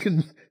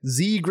fucking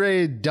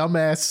Z-grade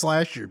dumbass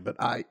slasher. But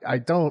I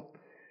don't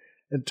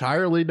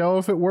entirely know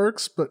if it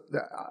works, but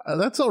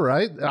that's all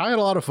right. I had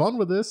a lot of fun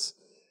with this.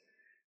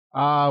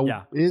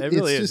 Yeah, it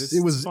really is.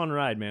 It was a fun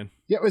ride, man.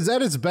 Yeah, it was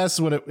at its best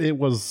when it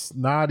was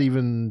not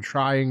even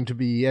trying to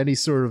be any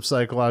sort of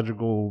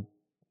psychological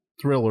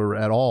thriller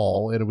at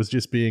all, and it was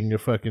just being a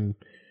fucking,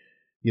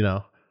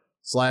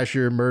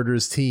 slasher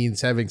murders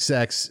teens having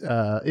sex.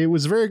 It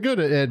was very good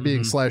at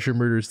being slasher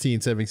murders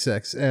teens having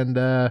sex, and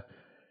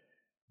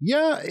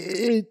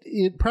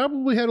it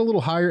probably had a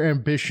little higher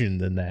ambition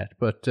than that,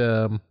 but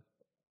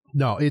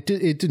no, it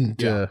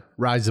didn't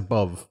rise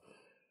above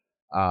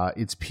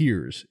its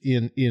peers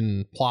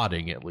in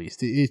plotting. At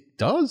least it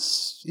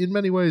does in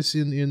many ways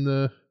in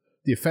the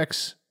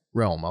effects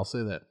realm. I'll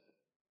say that.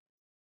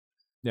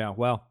 Yeah,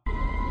 well,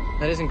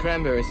 That isn't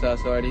cranberry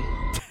sauce, Artie.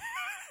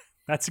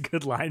 that's a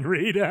good line,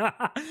 Reed.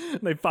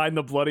 They find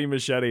the bloody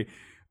machete.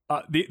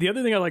 The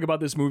other thing I like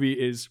about this movie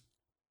is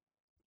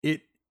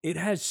it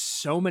has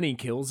so many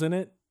kills in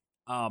it.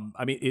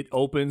 I mean, it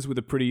opens with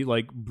a pretty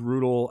like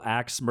brutal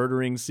axe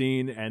murdering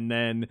scene, and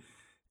then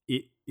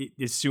it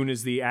as soon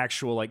as the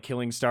actual like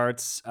killing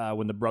starts,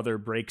 when the brother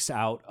breaks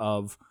out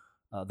of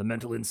the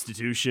mental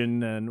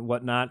institution and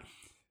whatnot,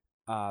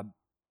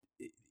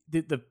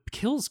 the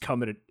kills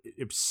come at an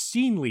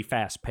obscenely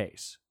fast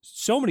pace.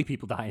 So many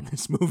people die in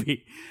this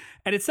movie,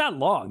 and it's not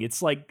long.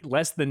 It's like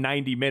less than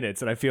 90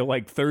 minutes, and I feel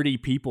like 30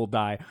 people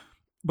die.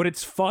 But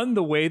it's fun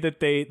the way that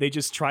they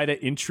just try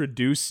to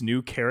introduce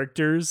new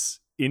characters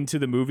into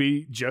the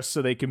movie just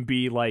so they can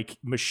be like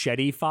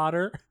machete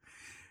fodder.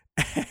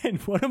 And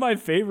one of my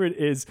favorite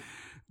is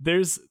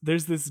there's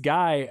this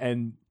guy,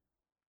 and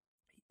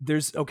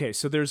there's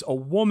a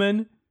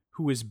woman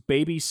who is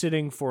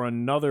babysitting for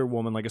another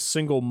woman, like a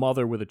single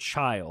mother with a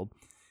child.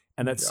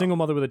 And that single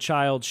mother with a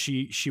child,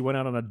 she went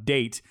out on a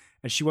date,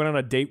 and she went on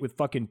a date with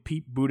fucking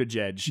Pete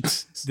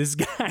Buttigieg. This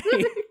guy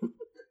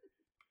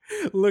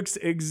looks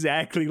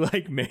exactly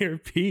like Mayor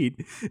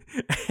Pete.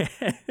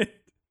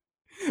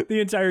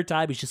 The entire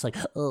time he's just like,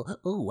 oh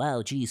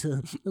wow, geez,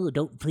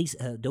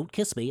 don't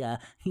kiss me, and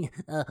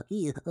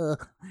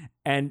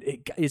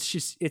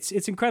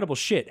it's incredible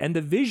shit. And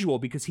the visual,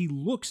 because he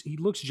looks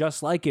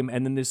just like him,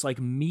 and then this like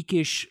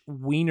meekish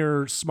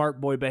wiener smart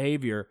boy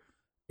behavior.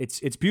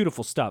 It's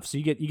beautiful stuff. So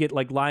you get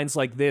like lines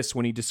like this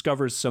when he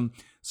discovers some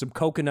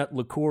coconut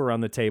liqueur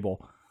on the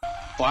table.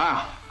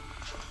 Wow.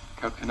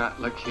 Coconut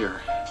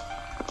liqueur.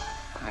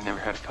 I never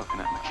had a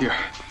coconut liqueur.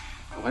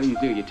 What do?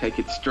 You take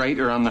it straight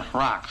or on the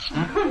rocks?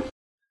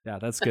 Yeah,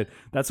 that's good.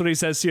 That's what he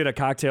says to you at a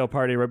cocktail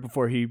party right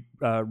before he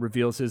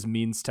reveals his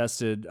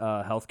means-tested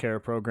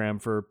healthcare program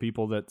for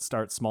people that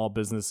start small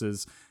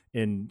businesses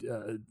in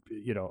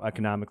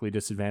economically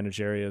disadvantaged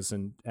areas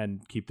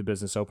and keep the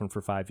business open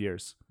for 5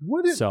 years.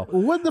 What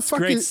the fuck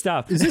great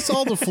stuff. Is this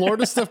all the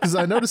Florida stuff? Because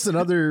I noticed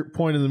another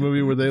point in the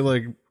movie where they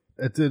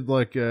did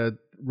a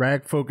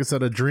rag focus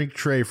on a drink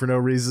tray for no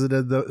reason,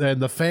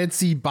 and the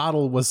fancy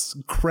bottle was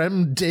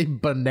creme de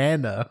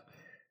banana.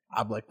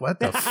 I'm like, what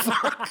the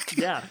fuck?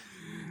 Yeah.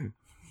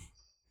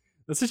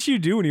 That's what you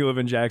do when you live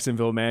in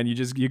Jacksonville, man. You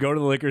go to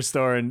the liquor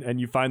store and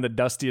you find the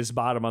dustiest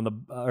bottle on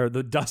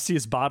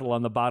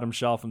the bottom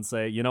shelf and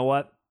say, you know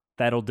what?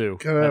 That'll do.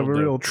 Gotta have a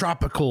real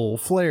tropical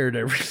flair to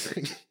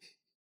everything.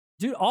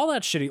 Dude, all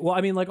that shitty. Well,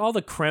 I mean, like all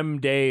the creme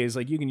days,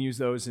 like you can use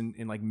those in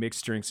like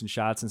mixed drinks and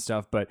shots and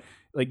stuff. But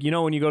like,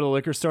 when you go to the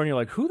liquor store and you're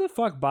like, who the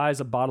fuck buys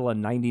a bottle of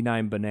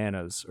 99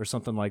 bananas or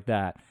something like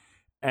that?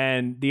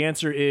 And the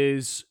answer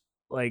is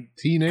like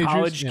teenagers,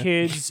 college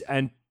kids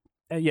and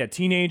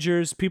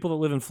teenagers, people that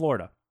live in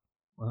Florida.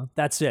 Wow.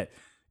 That's it.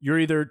 You're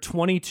either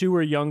 22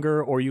 or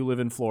younger, or you live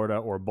in Florida,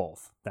 or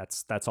both.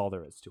 That's all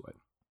there is to it.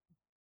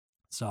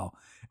 So,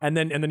 and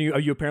then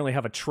you apparently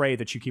have a tray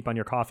that you keep on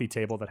your coffee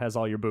table that has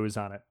all your booze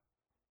on it.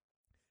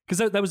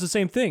 Because that was the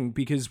same thing.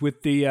 Because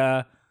with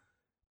the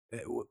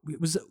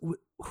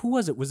who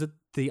was it? Was it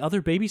the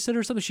other babysitter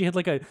or something? She had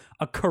like a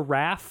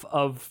carafe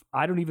of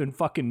I don't even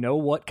fucking know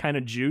what kind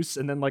of juice,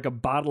 and then like a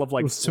bottle of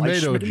like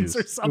tomato juice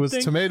or something. It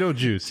was tomato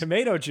juice.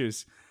 Tomato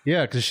juice.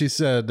 Yeah, because she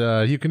said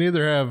you can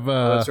either have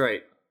that's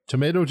right,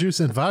 tomato juice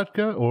and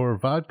vodka, or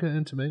vodka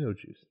and tomato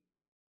juice.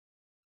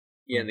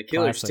 Yeah, and the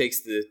killer just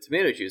takes the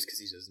tomato juice because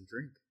he doesn't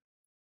drink.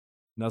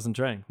 Doesn't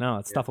drink. No,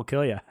 that stuff will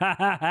kill you.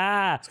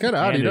 It's kind of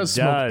odd. He does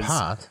smoke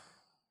pot.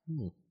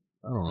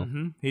 I don't know.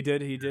 Mm-hmm. He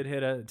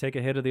did take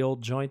a hit of the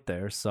old joint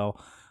there. So,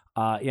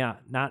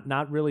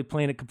 not really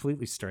playing it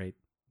completely straight.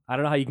 I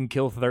don't know how you can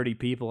kill 30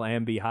 people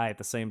and be high at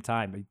the same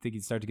time. I think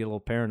you'd start to get a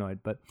little paranoid,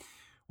 but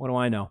what do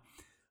I know?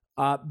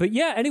 But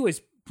yeah,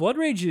 anyways, Blood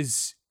Rage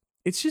it's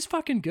just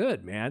fucking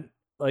good, man.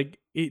 Like,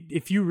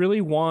 if you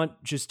really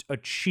want just a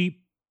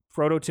cheap,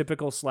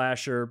 prototypical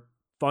slasher,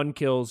 fun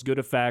kills, good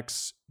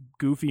effects,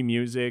 goofy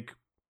music,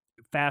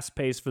 fast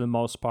paced for the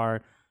most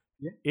part,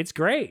 it's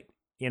great.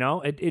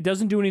 It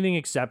doesn't do anything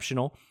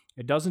exceptional.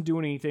 It doesn't do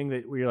anything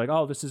where you're like,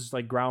 oh, this is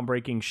like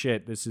groundbreaking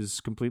shit. This has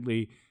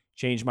completely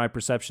changed my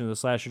perception of the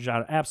slasher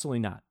genre. Absolutely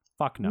not.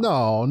 Fuck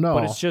no. No.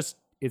 But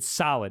it's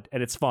solid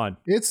and it's fun.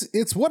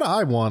 It's what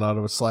I want out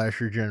of a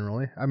slasher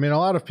generally. I mean, a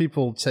lot of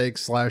people take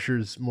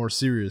slashers more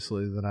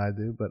seriously than I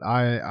do, but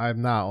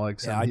I'm not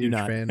like some huge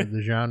fan of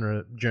the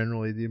genre.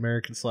 Generally, the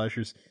American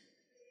slashers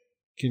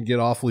can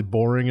get awfully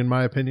boring in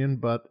my opinion,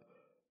 but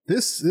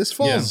this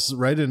falls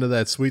right into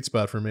that sweet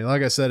spot for me.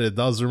 Like I said, it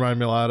does remind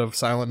me a lot of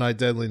Silent Night,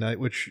 Deadly Night,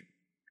 which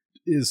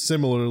is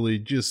similarly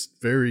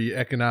just very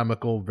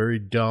economical, very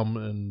dumb,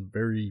 and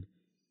very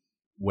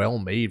well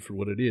made for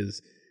what it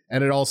is.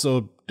 And it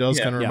also does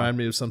Yeah, kind of yeah. remind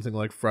me of something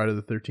like Friday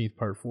the 13th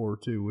Part 4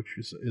 too, which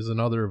is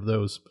another of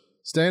those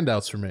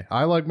standouts for me.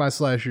 I like my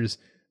slashers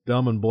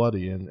dumb and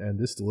bloody, and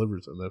this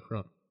delivers on that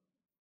front.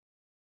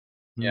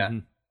 Yeah.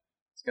 Mhm.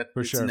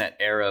 It's sure. in that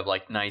era of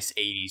like nice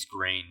 80s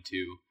grain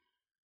too,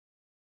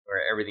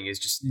 where everything is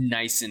just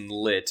nice and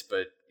lit,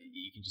 but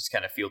you can just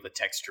kind of feel the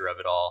texture of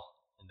it all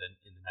in the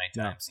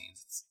nighttime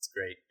scenes. It's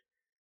great.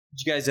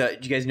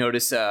 Did you guys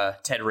notice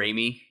Ted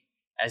Raimi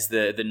as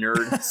the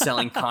nerd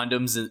selling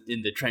condoms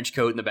in the trench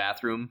coat in the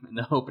bathroom in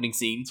the opening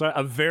scene? So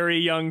a very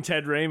young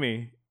Ted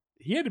Raimi.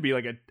 He had to be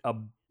like a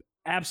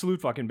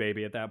absolute fucking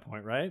baby at that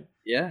point, right?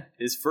 Yeah,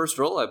 his first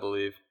role, I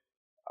believe.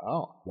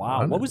 Oh,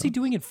 Wow. What was he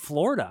doing in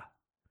Florida?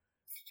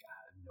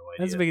 No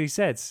That doesn't idea. make any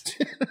sense.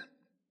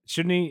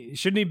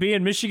 Shouldn't he be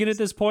in Michigan at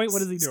this point?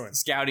 What is he doing?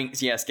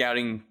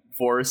 Scouting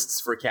forests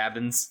for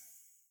cabins.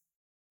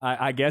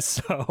 I guess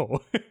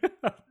so.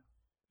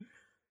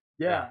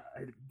 Yeah,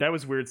 that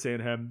was weird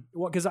seeing him.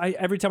 Well, because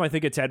every time I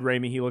think of Ted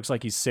Raimi, he looks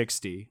like he's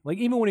 60. Like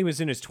even when he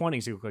was in his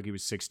 20s, he looked like he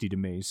was 60 to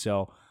me.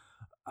 So,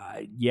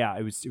 yeah,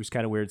 it was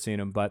kind of weird seeing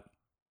him. But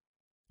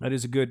that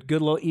is a good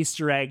little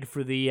Easter egg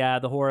for the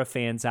horror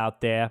fans out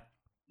there.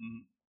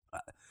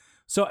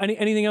 So,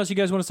 anything else you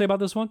guys want to say about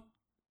this one?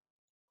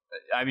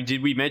 I mean,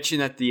 did we mention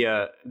that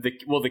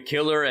the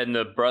killer and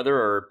the brother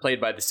are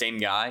played by the same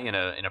guy in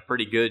a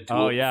pretty good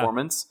dual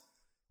performance?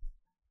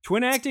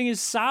 Twin acting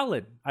is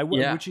solid,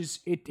 Yeah. which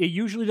is it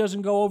usually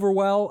doesn't go over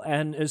well,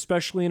 and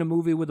especially in a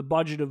movie with a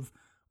budget of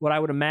what I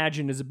would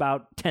imagine is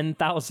about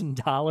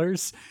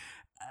 $10,000.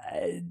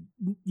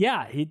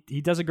 Yeah,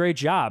 he does a great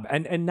job,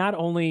 and not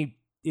only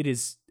it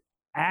is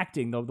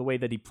acting though the way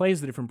that he plays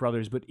the different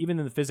brothers, but even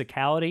in the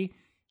physicality,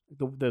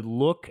 the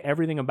look,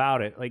 everything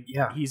about it, like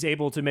he's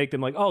able to make them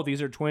like, oh,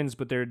 these are twins,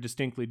 but they're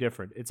distinctly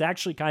different. It's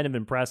actually kind of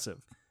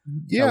impressive.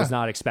 Yeah. I was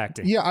not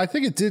expecting. Yeah, I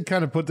think it did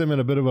kind of put them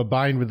in a bit of a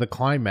bind with the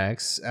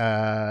climax.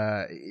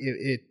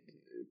 It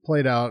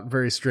played out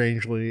very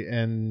strangely,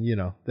 and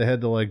they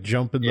had to like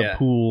jump in the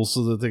pool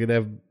so that they could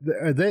have.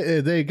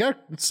 They got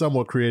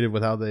somewhat creative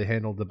with how they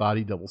handled the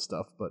body double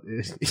stuff, but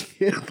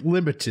it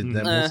limited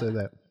them. We'll say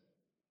that.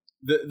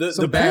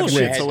 The back of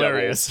the head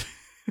hilarious.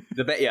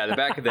 The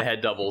back of the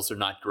head doubles are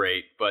not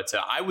great, but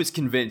I was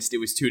convinced it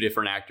was two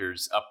different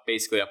actors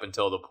basically up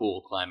until the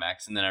pool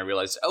climax, and then I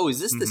realized, oh,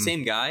 is this the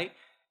same guy?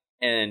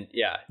 And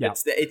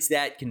it's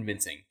that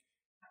convincing.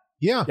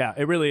 Yeah,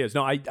 it really is.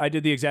 No, I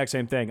did the exact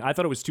same thing. I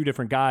thought it was two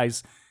different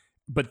guys,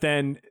 but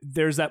then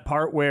there's that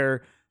part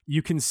where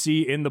you can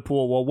see in the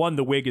pool, well, one,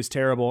 the wig is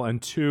terrible,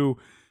 and two,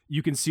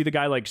 you can see the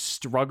guy like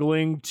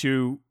struggling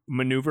to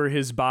maneuver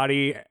his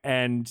body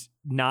and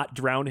not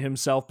drown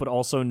himself, but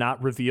also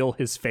not reveal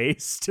his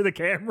face to the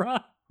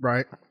camera.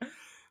 Right.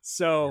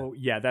 So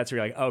yeah, that's where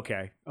you're like,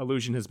 okay,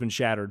 illusion has been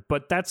shattered.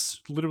 But that's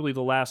literally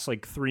the last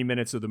like 3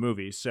 minutes of the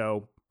movie.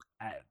 So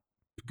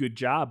good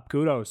job.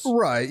 Kudos.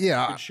 Right.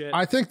 Yeah. Good shit.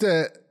 I think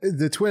that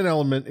the twin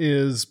element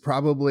is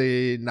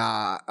probably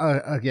not,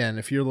 again,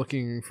 if you're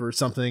looking for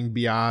something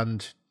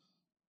beyond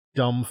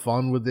dumb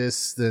fun with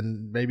this,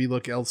 then maybe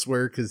look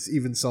elsewhere, because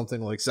even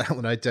something like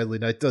Silent Night, Deadly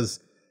Night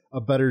does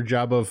a better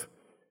job of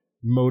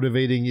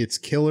motivating its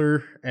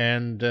killer.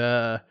 And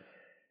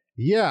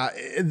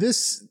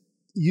this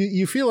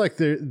you feel like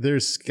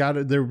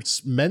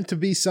there's meant to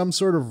be some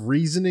sort of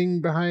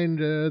reasoning behind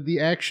the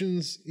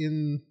actions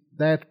in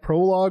that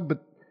prologue,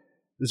 but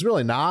there's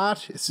really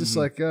not. It's just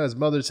like his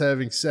mother's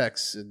having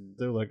sex, and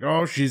they're like,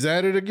 oh, she's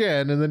at it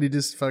again, and then he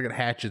just fucking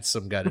hatchets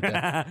some guy to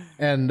death.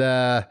 And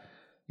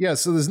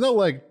so there's no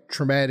like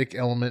traumatic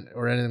element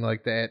or anything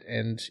like that.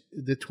 And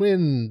the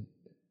twin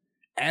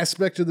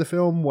aspect of the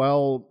film,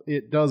 while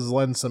it does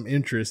lend some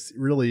interest, it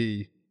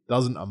really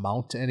doesn't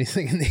amount to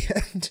anything in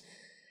the end.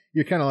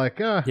 You're kind of like,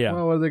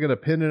 well, are they going to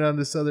pin it on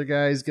this other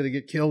guy? He's going to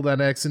get killed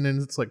on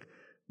accident. It's like,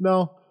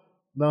 no,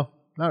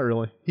 not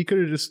really. He could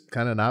have just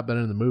kind of not been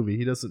in the movie.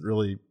 He doesn't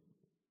really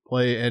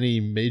play any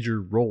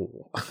major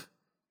role.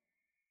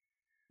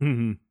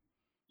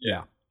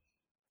 Yeah,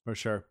 for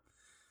sure.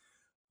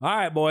 All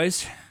right,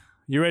 boys.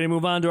 You ready to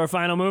move on to our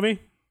final movie?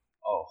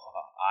 Oh,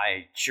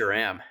 I sure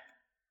am.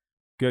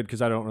 Good,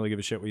 because I don't really give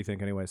a shit what you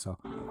think anyway, so.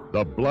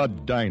 The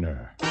Blood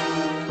Diner.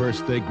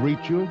 First they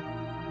greet you,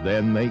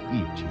 then they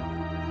eat you.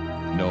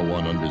 No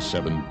one under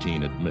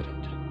 17 admitted.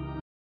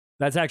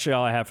 That's actually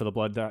all I have for the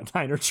Blood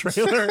Diner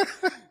trailer.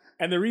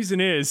 And the reason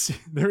is,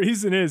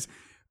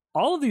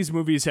 all of these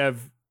movies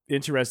have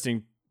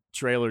interesting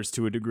trailers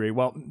to a degree.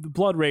 Well, the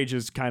Blood Rage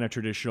is kind of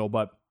traditional,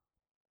 but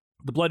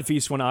the Blood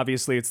Feast one,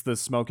 obviously, it's the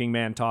smoking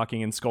man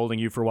talking and scolding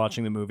you for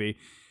watching the movie.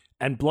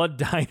 And Blood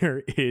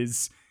Diner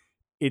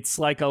it's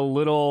like a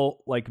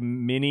little like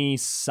mini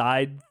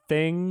side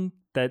thing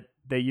that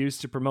they use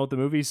to promote the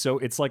movie. So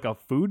it's like a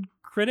food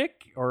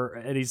critic,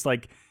 and he's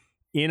like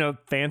in a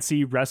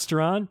fancy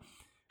restaurant.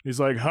 He's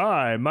like,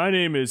 hi, my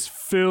name is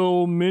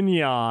Phil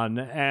Mignon,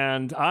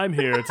 and I'm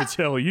here to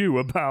tell you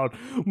about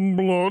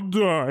Blood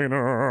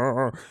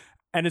Diner.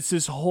 And it's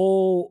this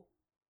whole,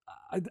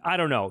 I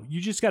don't know.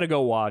 You just got to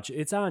go watch.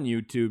 It's on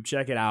YouTube.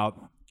 Check it out.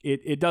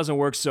 it doesn't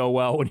work so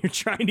well when you're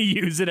trying to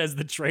use it as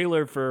the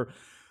trailer for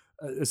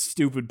a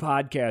stupid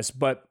podcast,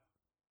 but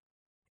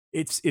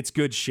it's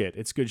good shit.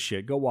 It's good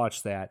shit. Go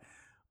watch that.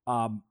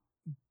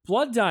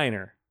 Blood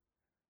Diner.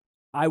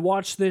 I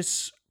watched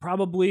this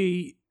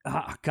probably,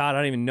 God, I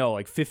don't even know,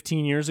 like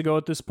 15 years ago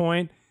at this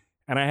point,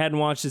 and I hadn't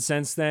watched it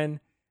since then.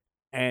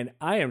 And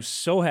I am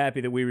so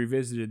happy that we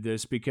revisited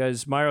this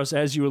because, Myros,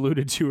 as you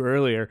alluded to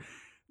earlier,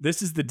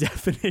 this is the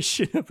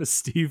definition of a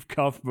Steve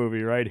Cuff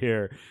movie right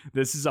here.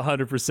 This is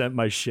 100%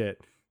 my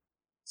shit.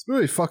 This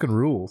movie fucking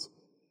rules.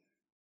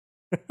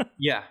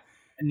 Yeah.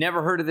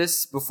 Never heard of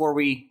this before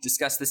we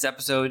discussed this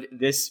episode.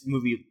 This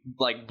movie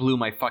like blew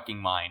my fucking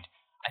mind.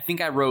 I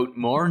think I wrote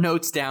more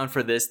notes down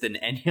for this than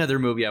any other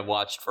movie I've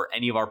watched for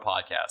any of our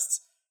podcasts,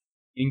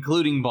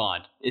 including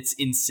Bond. It's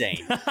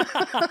insane.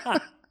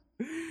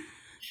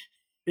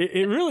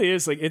 It really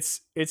is. Like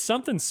it's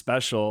something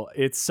special.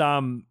 It's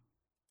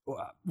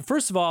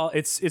first of all,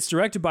 it's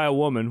directed by a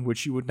woman,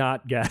 which you would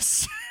not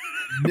guess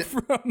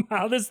from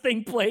how this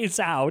thing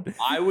plays out.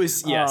 I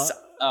was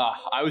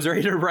I was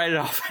ready to write it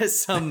off as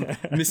some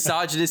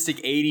misogynistic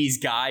 80s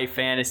guy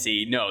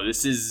fantasy. No,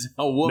 this is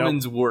a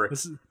woman's work.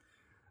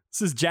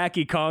 This is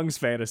Jackie Kong's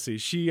fantasy.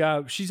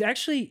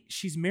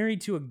 She's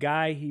married to a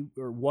guy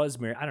was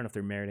married. I don't know if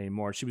they're married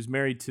anymore. She was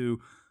married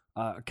to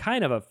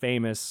kind of a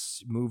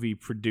famous movie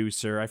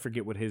producer. I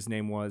forget what his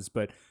name was,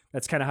 but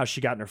that's kind of how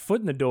she got her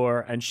foot in the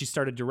door. And she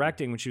started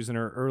directing when she was in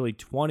her early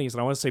 20s. And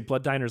I want to say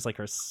Blood Diner is like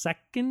her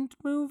second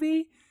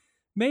movie,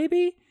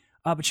 maybe.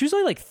 But she was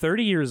only like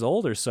 30 years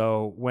old or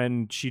so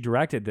when she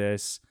directed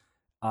this.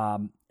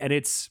 And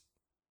it's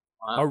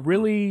a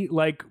really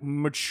like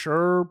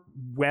mature,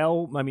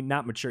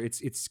 not mature.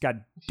 It's got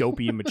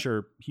dopey and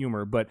mature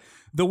humor, but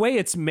the way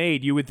it's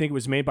made, you would think it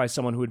was made by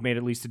someone who had made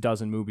at least a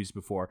dozen movies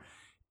before.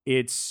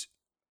 It's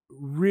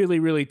really,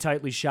 really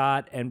tightly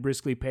shot and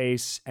briskly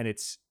paced, and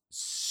it's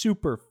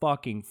super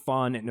fucking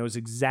fun. It knows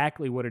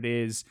exactly what it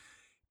is.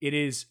 It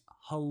is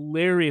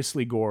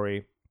hilariously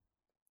gory.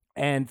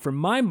 And for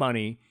my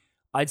money,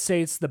 I'd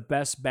say it's the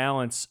best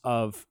balance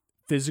of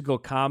physical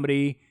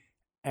comedy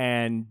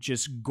and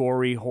just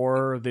gory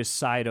horror this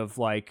side of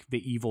like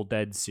the Evil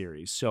Dead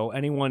series. So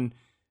anyone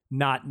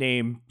not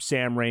named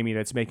Sam Raimi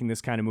that's making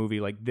this kind of movie,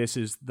 like this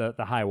is the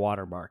high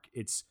watermark.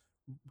 It's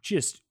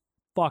just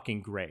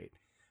fucking great.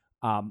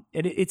 And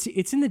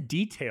it's in the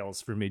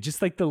details for me,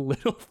 just like the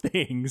little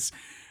things.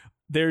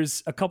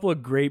 There's a couple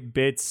of great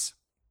bits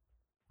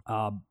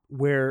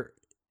where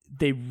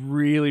they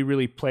really,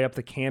 really play up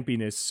the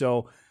campiness.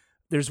 So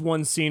there's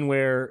one scene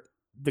where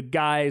the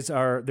guys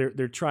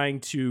they're trying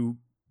to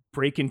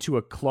break into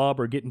a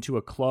club or get into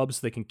a club so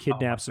they can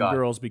kidnap some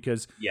girls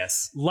because,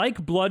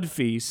 like Blood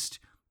Feast,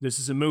 this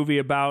is a movie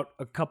about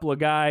a couple of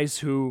guys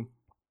who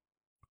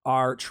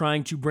are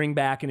trying to bring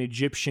back an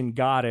Egyptian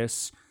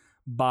goddess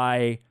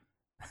by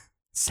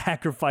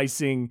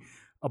sacrificing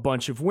a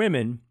bunch of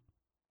women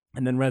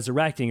and then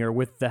resurrecting her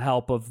with the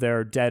help of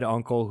their dead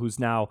uncle, who's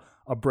now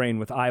a brain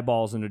with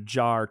eyeballs in a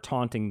jar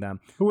taunting them.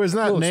 Who is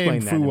not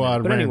named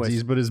Fuad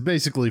Ramses, but is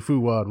basically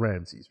Fuad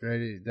Ramses,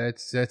 right?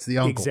 That's the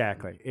uncle.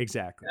 Exactly.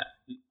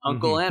 Yeah.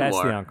 Uncle Anwar.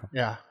 That's the uncle.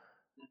 Yeah.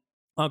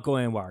 Uncle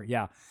Anwar,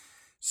 yeah.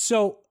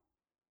 So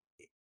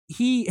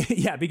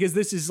because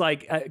this is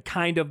like a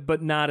kind of,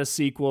 but not a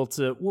sequel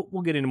to,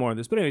 we'll get into more of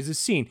this. But anyways, this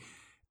scene,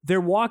 they're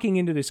walking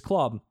into this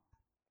club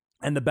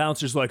and the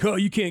bouncer's like, "Oh,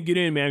 you can't get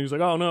in, man." He's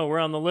like, "Oh no, we're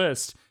on the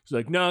list." He's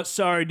like, "No,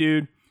 sorry,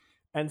 dude."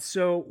 And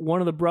so one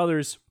of the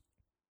brothers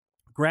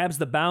grabs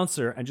the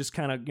bouncer and just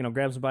kind of,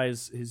 grabs him by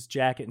his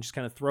jacket and just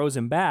kind of throws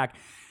him back.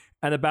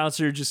 And the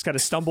bouncer just kind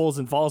of stumbles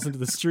and falls into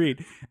the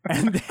street.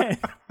 And then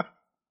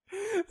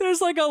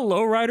there's like a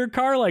lowrider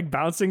car like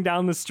bouncing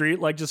down the street,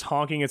 like just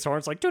honking its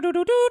horns, like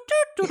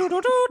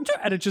do-do-do-do-do-do-do-do-do,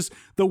 and it just,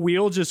 the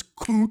wheel just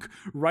clunk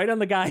right on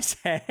the guy's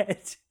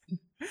head.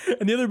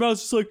 And the other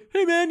bouncer's like,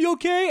 "Hey man, you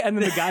okay?" And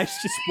then the guy's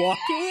just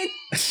walking.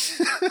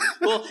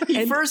 Well,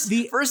 first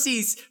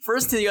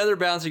to the other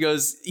bouncer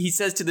goes, he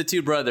says to the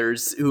two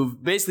brothers who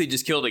basically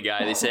just killed a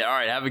guy, they say, "All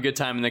right, have a good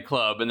time in the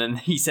club." And then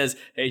he says,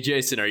 "Hey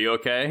Jason, are you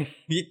okay?"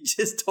 He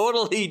just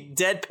totally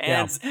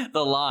deadpans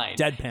the line.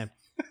 Deadpan.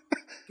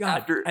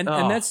 God. And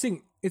that's the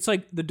thing, it's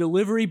like the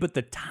delivery, but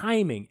the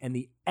timing and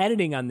the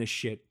editing on this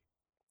shit,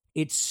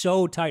 it's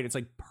so tight. It's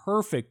like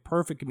perfect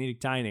comedic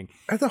timing.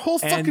 And the whole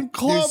fucking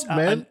club,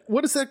 man.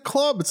 What is that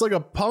club? It's like a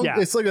punk. Yeah.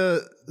 It's like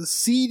a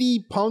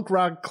seedy punk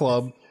rock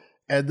club.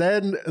 And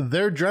then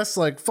they're dressed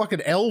like fucking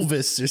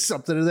Elvis or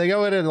something. And they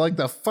go in and like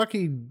the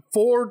fucking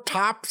Four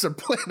Tops are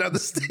playing on the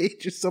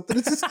stage or something.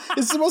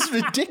 It's the most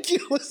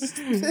ridiculous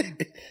thing.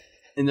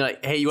 And they're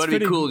like, "Hey, you want to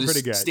be cool?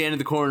 Just stand in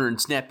the corner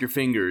and snap your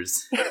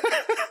fingers."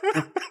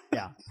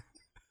 Yeah.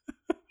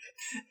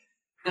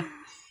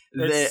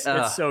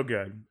 It's so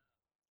good.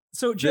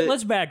 So Jake,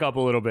 let's back up a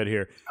little bit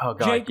here. Oh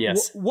God, Jake,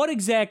 yes. What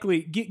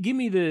exactly? Give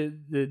me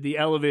the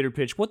elevator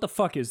pitch. What the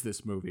fuck is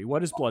this movie?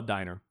 What is Blood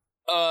Diner?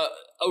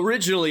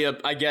 Originally,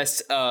 I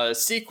guess, a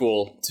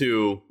sequel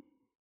to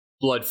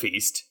Blood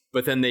Feast,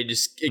 but then they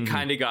just it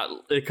kind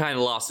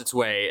of lost its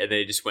way, and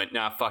they just went,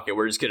 "Nah, fuck it,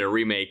 we're just gonna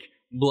remake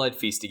Blood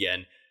Feast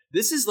again."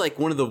 this is like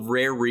one of the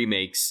rare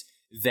remakes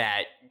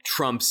that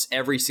trumps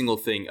every single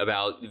thing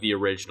about the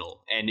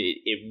original, and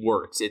it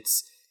works.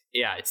 It's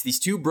these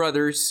two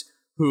brothers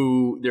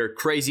who their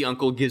crazy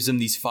uncle gives them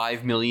these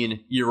 5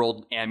 million year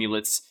old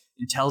amulets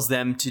and tells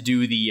them to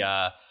do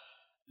the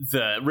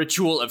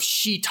ritual of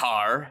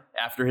Shitar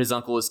after his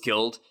uncle is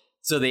killed.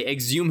 So they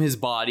exhume his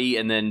body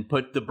and then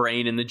put the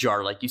brain in the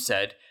jar, like you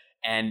said.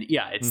 And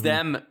it's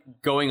them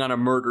going on a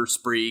murder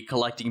spree,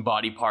 collecting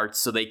body parts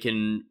so they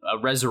can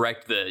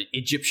resurrect the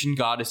Egyptian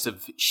goddess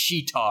of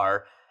Shitar.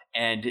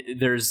 And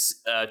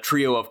there's a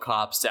trio of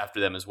cops after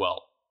them as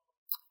well.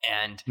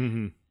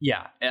 And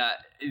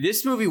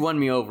this movie won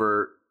me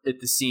over at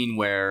the scene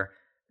where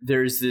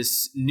there's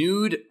this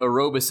nude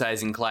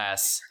aerobicizing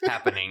class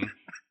happening.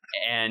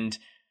 And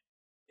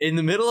in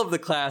the middle of the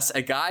class,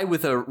 a guy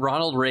with a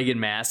Ronald Reagan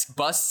mask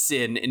busts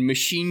in and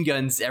machine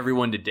guns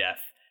everyone to death.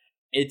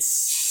 It's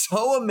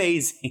so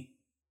amazing.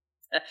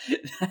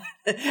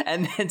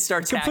 And then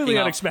starts completely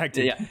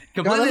unexpected. Yeah,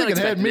 completely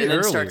unexpected. Me and then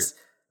earlier. starts.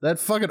 That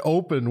fucking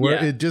open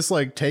where it just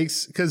like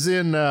takes, because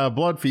in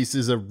Blood Feast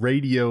is a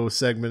radio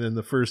segment in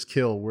the first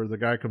kill where the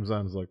guy comes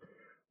on and is like,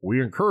 "We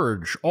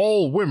encourage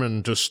all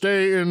women to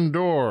stay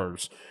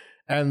indoors."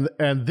 And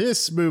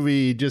this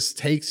movie just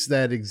takes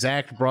that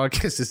exact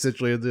broadcast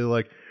essentially, and they're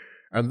like,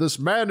 "And this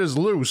man is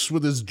loose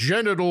with his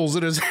genitals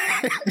in his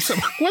hands." I'm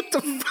like, what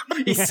the fuck?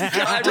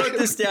 I wrote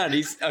this down.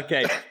 He's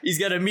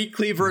got a meat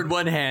cleaver in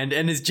one hand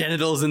and his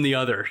genitals in the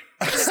other.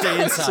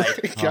 Stay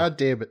inside. God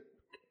damn it.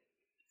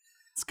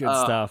 It's good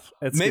stuff.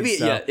 It's maybe good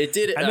stuff. It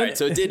did. All right,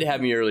 so it did have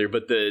me earlier,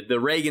 but the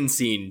Reagan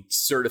scene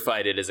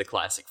certified it as a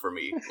classic for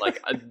me.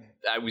 Like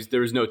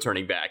there was no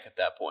turning back at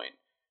that point.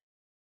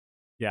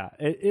 Yeah,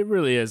 it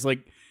really is.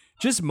 Like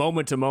just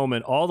moment to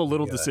moment, all the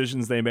little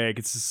decisions they make.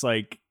 It's just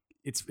like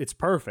it's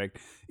perfect.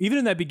 Even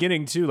in that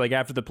beginning too, like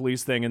after the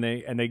police thing, and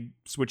they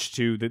switch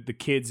to the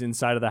kids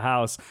inside of the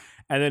house,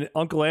 and then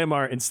Uncle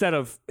Ammar, instead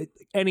of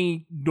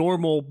any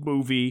normal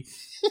movie,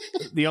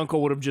 the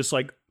uncle would have just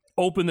like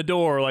opened the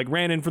door, like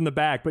ran in from the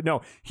back, but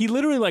no, he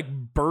literally like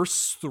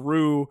bursts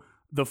through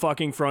the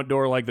fucking front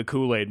door like the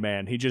Kool-Aid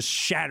Man. He just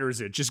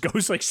shatters it, just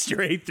goes like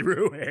straight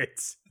through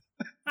it.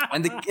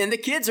 And the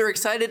kids are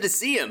excited to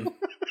see him.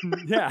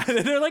 Yeah,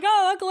 they're like,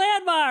 "Oh, Uncle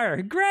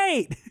Ammar,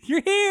 great,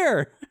 you're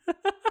here."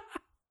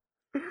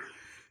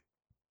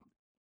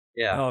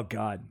 Yeah. Oh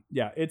God.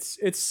 Yeah,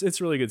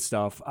 it's really good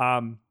stuff.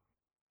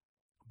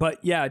 But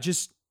yeah,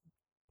 just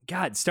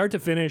God, start to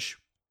finish,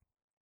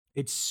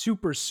 it's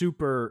super,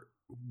 super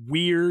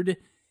weird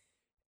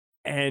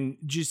and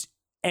just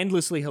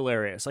endlessly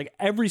hilarious. Like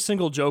every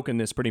single joke in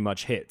this pretty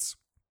much hits.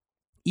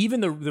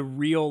 Even the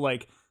real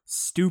like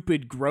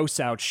stupid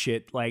gross out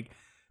shit. Like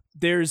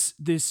there's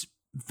this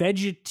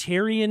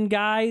vegetarian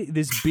guy,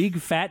 this big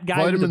fat guy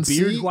Vitamin with a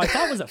beard C? who I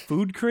thought was a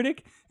food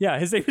critic. Yeah,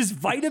 his name is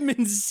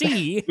Vitamin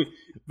C,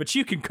 but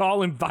you can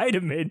call him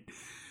Vitamin.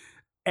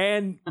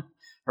 And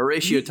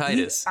Horatio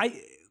Titus.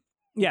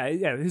 Yeah,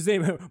 his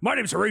name. "My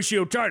name's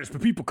Horatio Titus,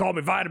 but people call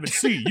me Vitamin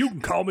C. You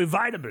can call me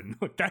Vitamin."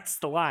 That's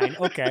the line.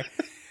 Okay.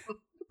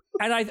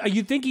 And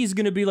you'd think he's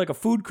going to be like a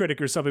food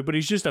critic or something, but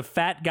he's just a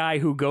fat guy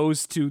who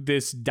goes to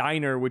this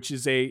diner, which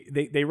is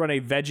they run a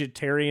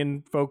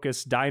vegetarian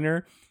focused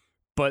diner,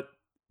 but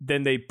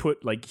then they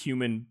put like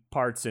human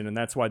parts in, and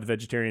that's why the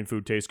vegetarian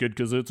food tastes good,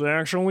 because it's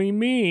actually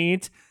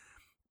meat.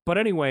 But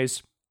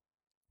anyways,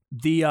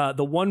 the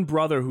one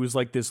brother who's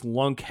like this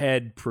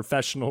lunkhead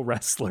professional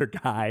wrestler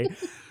guy,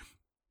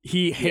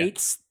 he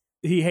hates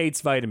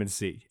Vitamin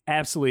C.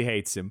 Absolutely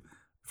hates him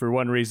for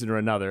one reason or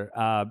another.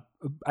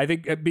 I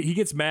think he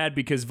gets mad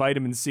because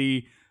Vitamin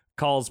C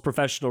calls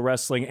professional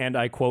wrestling, and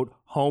I quote,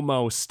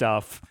 "homo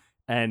stuff,"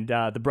 and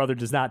the brother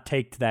does not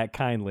take to that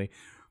kindly.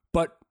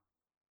 But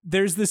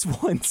there's this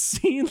one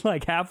scene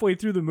like halfway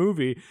through the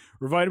movie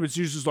where Vitamin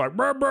C is just like,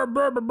 "Brr, brr,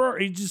 brr, brr, brr."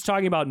 He's just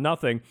talking about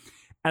nothing.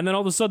 And then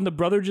all of a sudden the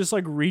brother just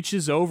like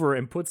reaches over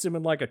and puts him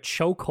in like a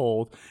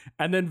chokehold.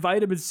 And then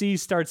Vitamin C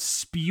starts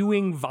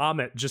spewing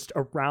vomit just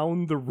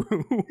around the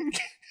room.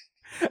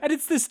 And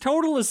it's this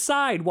total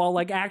aside while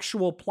like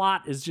actual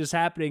plot is just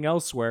happening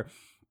elsewhere.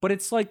 But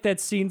it's like that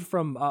scene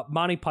from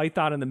Monty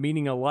Python and the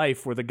Meaning of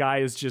Life where the guy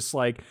is just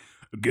like,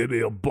 "Give me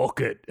a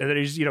bucket." And then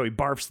he's, he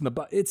barfs in the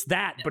bucket. It's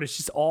that, but it's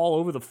just all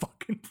over the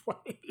fucking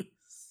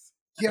place.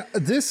 Yeah,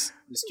 this,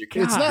 Mr.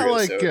 it's not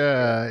like,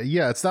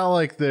 it's not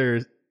like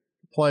they're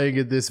playing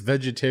at this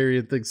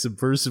vegetarian thing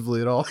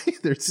subversively at all.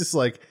 It's just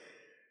like,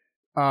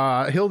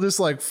 he'll just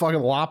like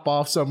fucking lop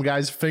off some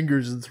guy's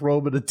fingers and throw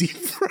them in a deep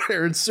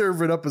fryer and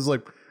serve it up as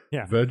like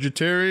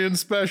vegetarian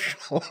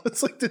special.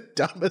 It's like the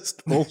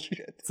dumbest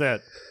bullshit. That's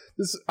it.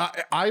 This,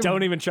 I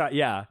don't even try.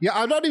 Yeah.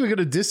 I'm not even going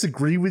to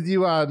disagree with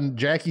you on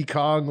Jackie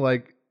Kong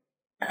like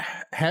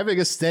having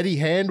a steady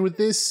hand with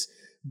this,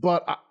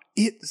 but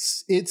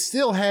it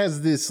still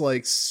has this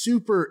like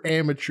super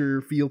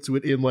amateur feel to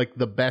it in like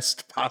the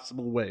best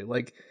possible way.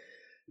 Like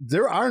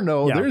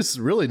there's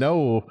really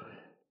no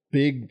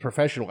big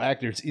professional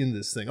actors in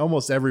this thing.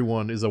 Almost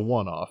everyone is a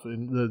one-off,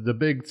 and the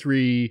big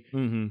three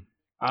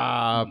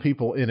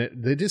people in it,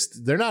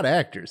 they're not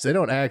actors. They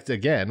don't act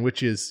again,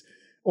 which is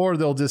or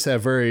they'll just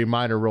have very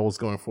minor roles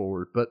going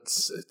forward. But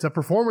the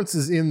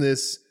performances in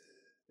this,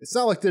 it's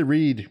not like they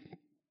read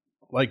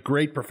like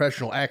great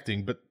professional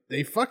acting, but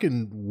they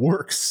fucking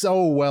work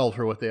so well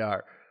for what they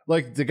are.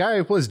 Like the guy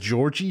who plays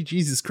Georgie,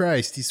 Jesus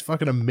Christ, he's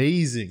fucking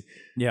amazing.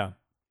 Yeah.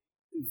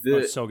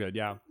 That's so good,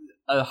 yeah.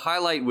 A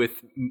highlight with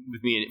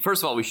me,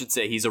 first of all, we should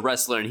say he's a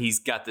wrestler and he's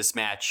got this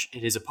match,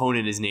 and his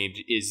opponent is named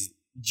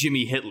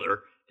Jimmy Hitler,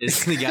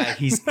 is the guy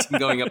he's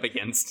going up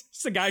against.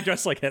 It's the guy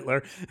dressed like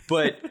Hitler.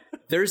 But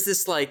there's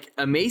this like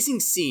amazing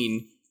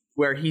scene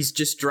where he's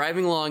just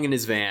driving along in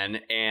his van,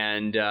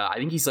 and I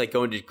think he's like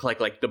going to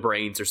collect like the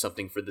brains or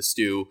something for the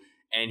stew,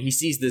 and he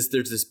sees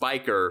there's this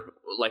biker,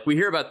 like we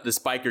hear about this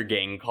biker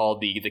gang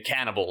called the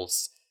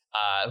Cannibals,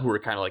 who are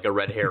kind of like a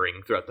red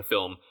herring throughout the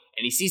film.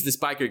 And he sees this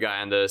biker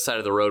guy on the side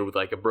of the road with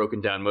like a broken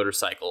down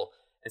motorcycle.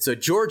 And so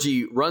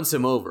Georgie runs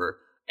him over,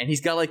 and he's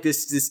got like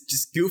this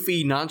just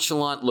goofy,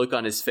 nonchalant look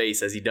on his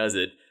face as he does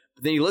it.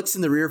 But then he looks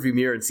in the rearview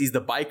mirror and sees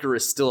the biker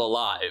is still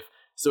alive.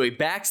 So he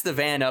backs the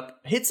van up,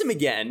 hits him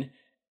again.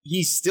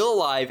 He's still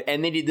alive.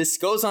 And then this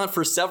goes on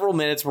for several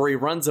minutes where he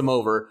runs him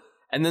over.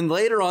 And then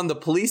later on, the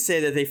police say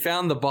that they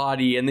found the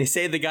body, and they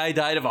say the guy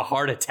died of a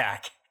heart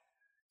attack.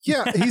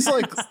 Yeah, he's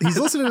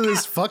listening to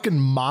this fucking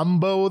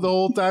mambo the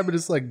whole time and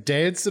just like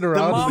dancing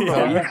around.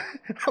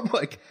 I'm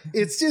like,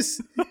 it's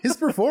just, his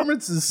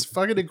performance is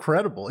fucking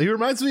incredible. He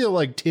reminds me of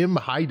like Tim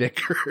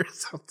Heidecker or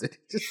something.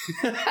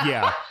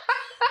 Yeah.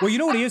 Well, you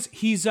know what he is?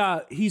 He's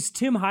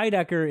Tim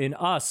Heidecker in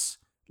Us,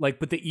 like,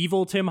 but the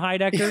evil Tim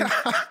Heidecker.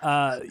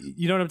 Yeah.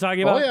 You know what I'm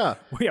talking about? Oh, yeah.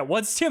 Well, yeah.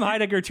 Once Tim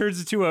Heidecker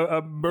turns into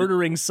a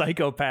murdering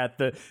psychopath,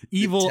 the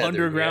evil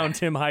underground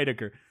Tim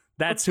Heidecker.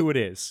 That's who it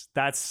is.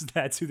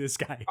 That's who this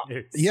guy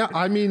is. Yeah,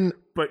 I mean...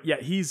 But yeah,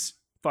 he's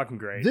fucking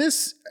great.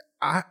 This,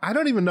 I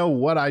don't even know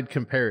what I'd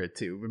compare it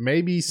to.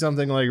 Maybe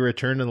something like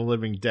Return of the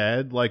Living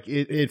Dead. Like,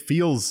 it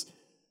feels...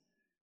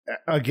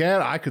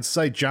 Again, I could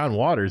cite John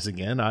Waters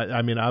again.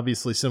 I mean,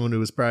 obviously someone who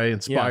was probably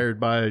inspired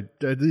by...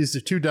 These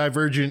are two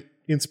divergent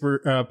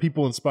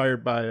people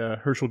inspired by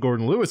Herschel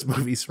Gordon Lewis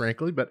movies,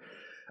 frankly. But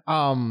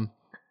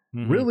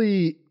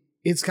really...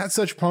 It's got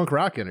such punk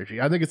rock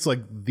energy. I think it's like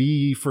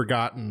the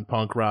forgotten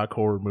punk rock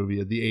horror movie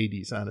of the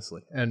 80s,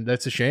 honestly. And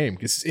that's a shame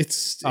because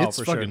it's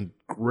fucking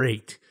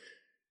great.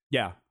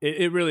 Yeah,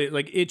 it really,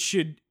 like, it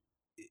should.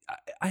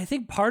 I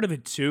think part of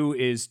it too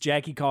is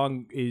Jackie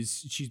Kong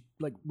she's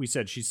like we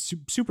said, she's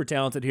super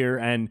talented here.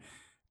 And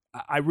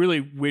I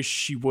really wish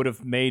she would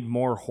have made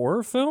more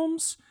horror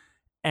films.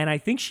 And I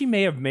think she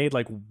may have made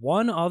like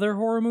one other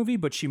horror movie,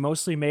 but she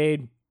mostly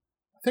made.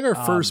 I think her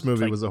first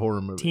movie was a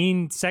horror movie.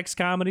 Teen sex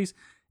comedies.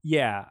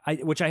 Yeah,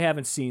 which I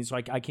haven't seen, so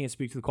I can't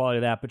speak to the quality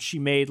of that. But she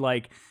made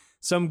like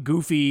some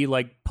goofy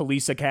like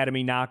Police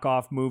Academy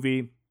knockoff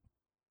movie,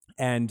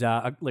 and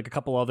like a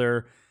couple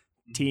other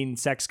teen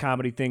sex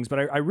comedy things. But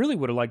I really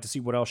would have liked to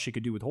see what else she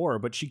could do with horror.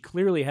 But she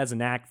clearly has a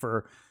knack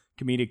for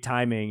comedic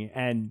timing,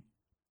 and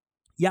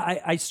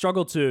yeah, I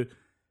struggle to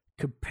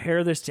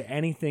compare this to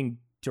anything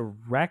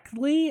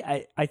directly.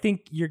 I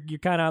think you're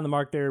kind of on the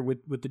mark there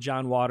with the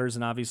John Waters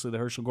and obviously the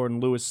Herschel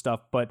Gordon Lewis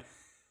stuff, but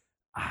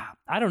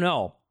I don't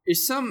know.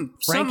 Is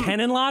Frank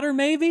Henenlotter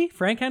maybe?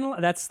 Frank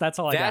Henenlotter? That's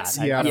all I got.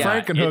 Yeah,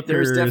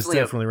 Frankenhooker is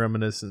definitely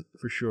reminiscent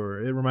for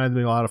sure. It reminds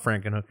me a lot of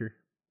Frankenhooker.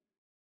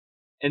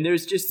 And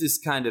there's just this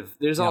kind of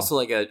also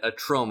like a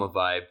trauma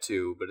vibe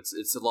too, but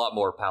it's a lot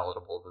more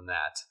palatable than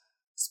that.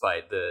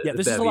 Despite the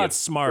this is a lot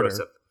smarter.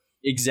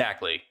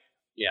 Exactly.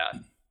 Yeah.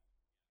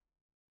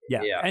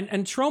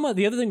 And Trauma.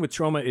 The other thing with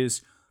Trauma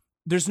is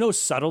there's no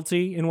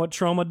subtlety in what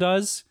Trauma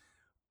does,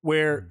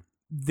 where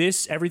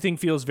everything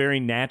feels very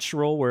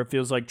natural, where it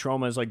feels like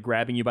Trauma is like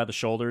grabbing you by the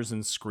shoulders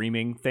and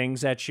screaming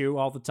things at you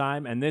all the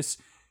time. And this,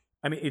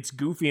 I mean, it's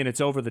goofy and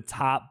it's over the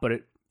top, but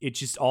it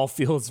just all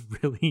feels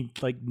really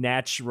like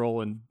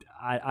natural. And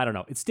I don't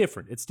know. It's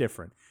different.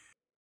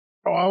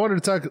 Oh, I wanted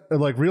to talk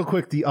like real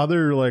quick. The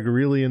other like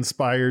really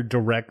inspired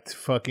direct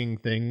fucking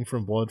thing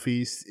from Blood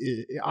Feast.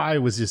 I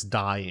was just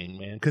dying,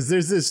 man. Cause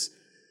there's this,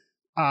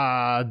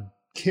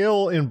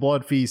 kill in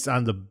Blood Feast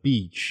on the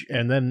beach,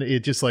 and then it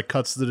just like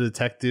cuts to the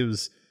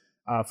detectives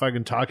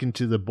fucking talking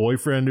to the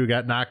boyfriend who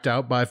got knocked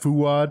out by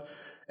Fuad,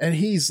 and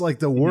he's like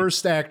the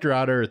worst actor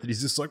on earth, and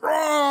he's just like,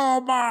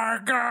 oh my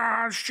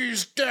gosh,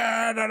 she's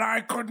dead and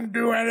I couldn't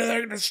do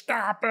anything to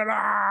stop it.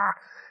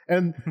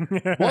 And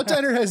Blood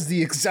Diner has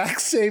the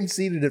exact same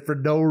scene in it for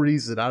no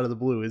reason out of the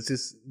blue. It's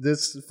just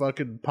this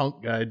fucking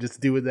punk guy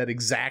just doing that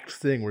exact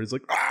thing where he's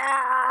like,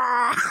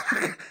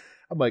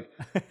 I'm like,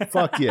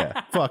 fuck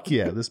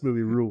yeah, this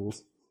movie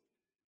rules.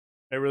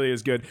 It really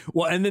is good.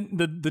 Well, and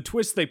then the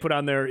twist they put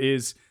on there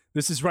is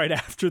this is right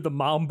after the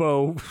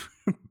Mambo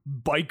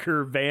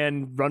biker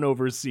van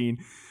runover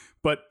scene,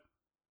 but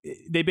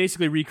they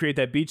basically recreate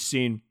that beach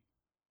scene,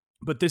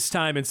 but this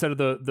time instead of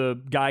the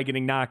guy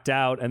getting knocked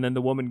out and then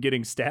the woman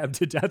getting stabbed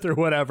to death or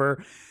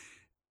whatever,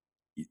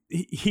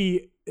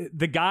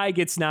 the guy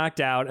gets knocked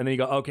out, and then you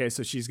go, okay,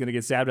 so she's gonna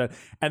get stabbed, and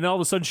then all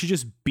of a sudden she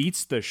just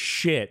beats the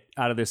shit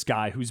out of this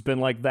guy who's been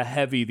like the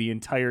heavy the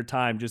entire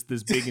time, just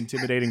this big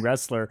intimidating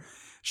wrestler.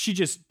 She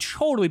just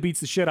totally beats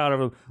the shit out of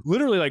him,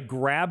 literally like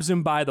grabs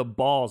him by the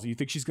balls. You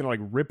think she's going to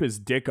like rip his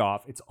dick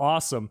off. It's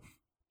awesome.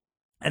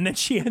 And then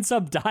she ends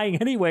up dying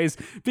anyways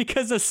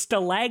because a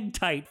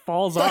stalactite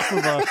falls off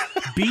of a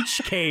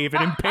beach cave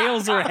and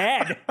impales her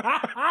head.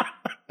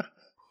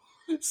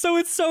 So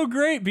it's so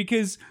great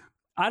because,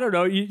 I don't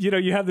know, you know,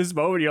 you have this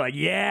moment, you're like,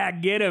 yeah,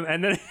 get him.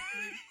 And then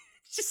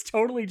just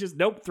totally just,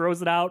 nope,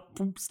 throws it out,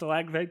 boom,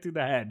 stalactite through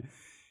the head.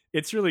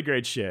 It's really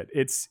great shit.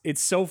 It's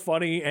so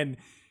funny, and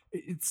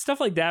it's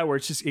stuff like that where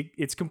it's just,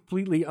 it's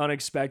completely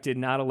unexpected,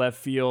 not a left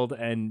field,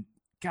 and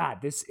God,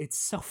 it's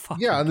so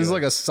fucking and there's good.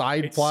 like a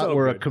side It's plot so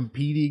where good. a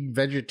competing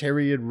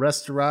vegetarian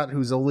restaurant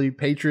whose only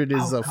patron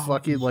is a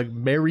fucking like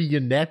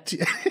marionette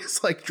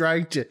is like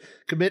trying to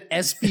commit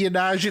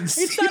espionage and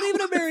It's not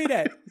even a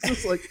marionette.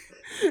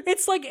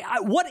 It's like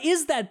what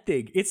is that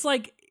thing? It's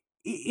like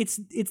it's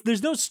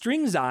there's no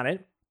strings on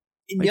it.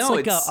 No, it's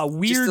like it's a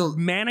weird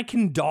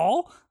mannequin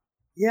doll.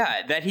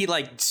 Yeah, that he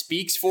like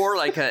speaks for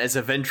like as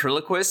a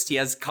ventriloquist. He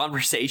has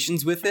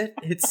conversations with it.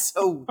 It's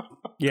so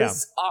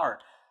bizarre.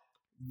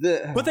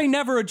 But they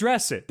never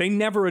address it.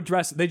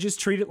 They just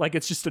treat it like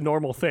it's just a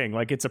normal thing,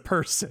 like it's a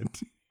person.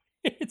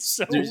 It's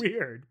so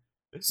weird.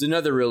 It's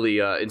another really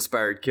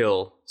inspired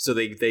kill. So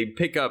they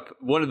pick up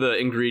one of the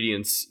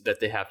ingredients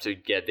that they have to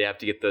get. They have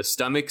to get the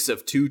stomachs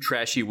of 2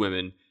 trashy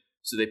women.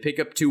 So they pick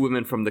up 2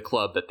 women from the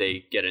club that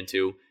they get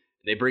into,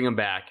 and they bring them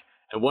back.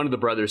 And one of the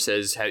brothers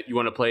says, "You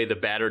want to play the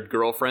battered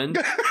girlfriend?"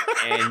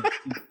 And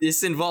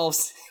this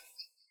involves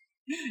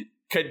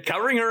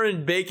covering her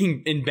in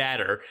baking in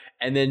batter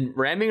and then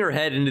ramming her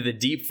head into the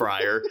deep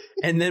fryer.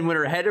 And then when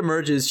her head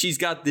emerges, she's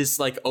got this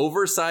like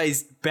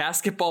oversized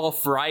basketball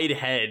fried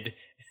head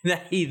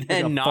that he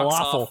then like knocks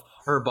falafel off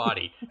her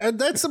body. And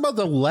that's about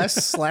the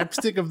less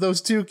slapstick of those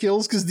 2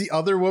 kills, because the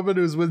other woman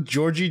who's with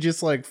Georgie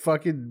just like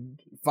fucking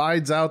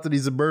finds out that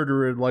he's a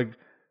murderer and like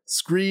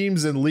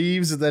screams and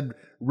leaves and then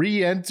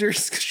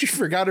re-enters because she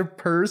forgot her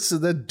purse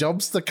and then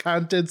dumps the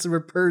contents of her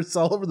purse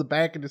all over the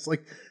back and just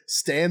like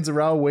stands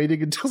around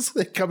waiting until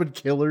they come and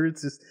kill her.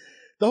 It's just,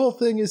 the whole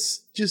thing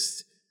is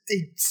just,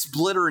 they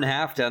split her in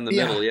half down the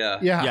middle. Yeah.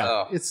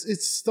 Oh.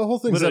 It's the whole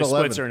thing's Literally at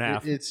 11. splits her in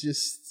half. It's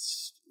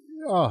just,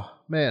 oh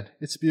man,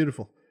 it's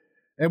beautiful.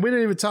 And we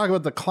didn't even talk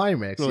about the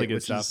climax. Really yet, good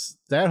which stuff. is,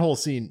 that whole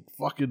scene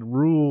fucking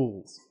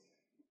rules.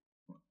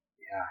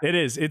 It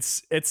is.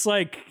 It's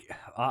like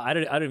I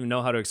don't even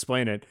know how to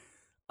explain it.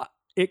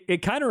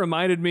 It kind of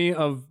reminded me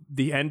of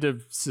the end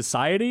of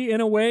Society in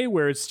a way,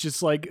 where it's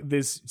just like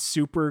this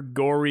super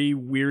gory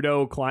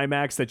weirdo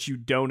climax that you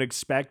don't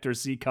expect or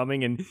see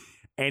coming in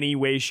any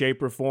way,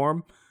 shape, or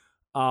form.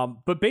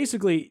 But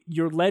basically,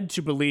 you're led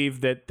to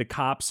believe that the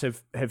cops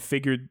have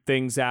figured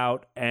things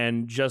out,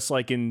 and just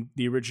like in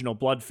the original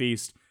Blood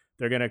Feast,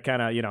 they're gonna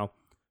kind of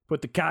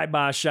put the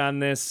kibosh on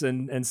this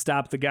and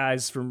stop the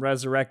guys from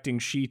resurrecting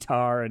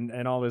Sheetar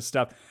and all this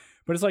stuff.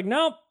 But it's like,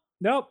 nope.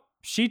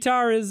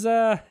 Sheetar is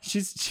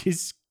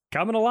she's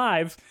coming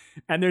alive,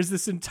 and there's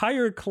this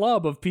entire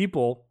club of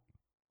people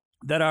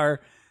that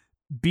are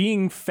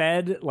being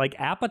fed like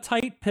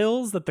appetite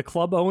pills that the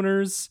club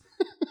owners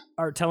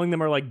are telling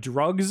them are like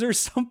drugs or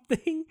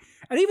something.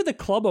 And even the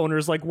club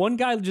owners, like one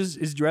guy just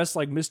is dressed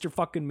like Mr.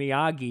 fucking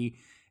Miyagi,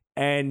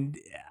 and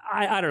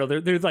I don't know,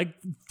 they're like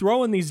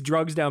throwing these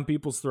drugs down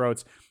people's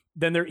throats.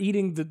 Then they're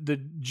eating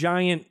the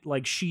giant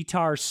like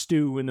Sheetar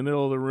stew in the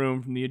middle of the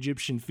room from the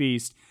Egyptian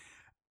feast.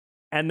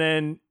 And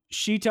then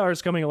Sheetar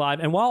is coming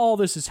alive. And while all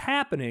this is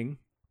happening,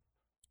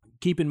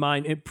 keep in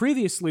mind,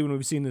 previously when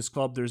we've seen this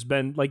club, there's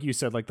been, like you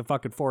said, like the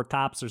fucking Four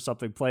Tops or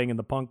something playing in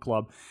the punk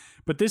club.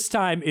 But this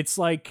time it's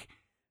like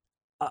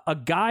a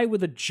guy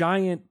with a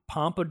giant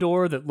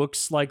pompadour that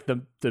looks like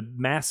the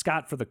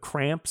mascot for the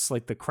Cramps,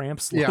 like the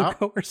Cramps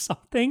logo or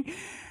something.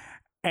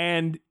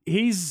 And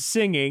he's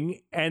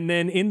singing, and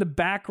then in the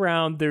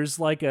background there's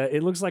like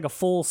it looks like a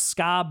full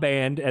ska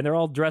band, and they're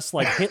all dressed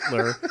like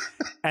Hitler.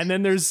 And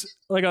then there's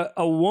like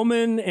a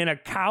woman in a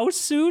cow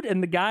suit,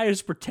 and the guy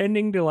is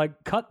pretending to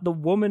like cut the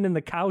woman in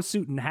the cow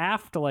suit in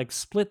half to like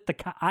split the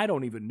cow. I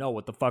don't even know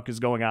what the fuck is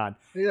going on.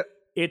 Yeah.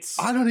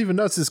 I don't even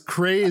know. It's this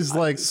crazed,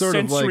 like sort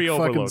of like fucking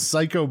overload.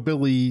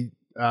 psychobilly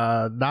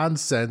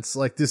nonsense.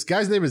 Like this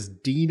guy's name is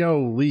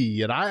Dino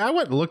Lee, and I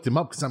went and looked him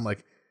up because I'm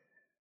like,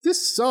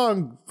 this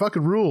song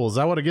fucking rules.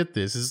 I want to get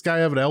this. Does this guy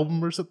have an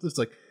album or something? It's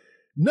like,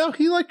 no,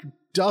 he like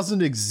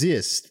doesn't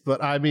exist.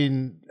 But I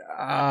mean,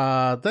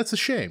 that's a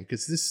shame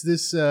because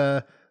this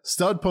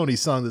Stud Pony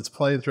song that's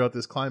playing throughout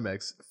this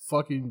climax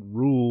fucking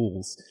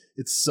rules.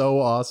 It's so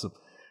awesome,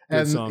 Good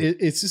and song.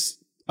 it's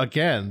just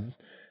again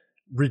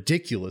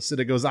ridiculous, and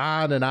it goes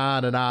on and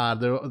on and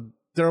on.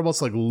 They're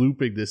almost like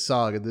looping this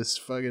song and this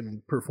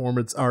fucking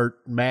performance art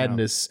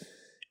madness.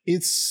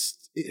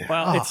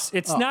 Yeah.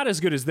 It's not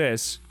as good as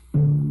this.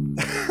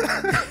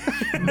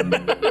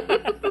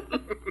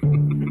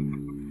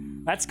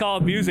 That's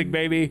called music,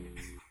 baby.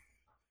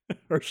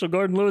 Herschel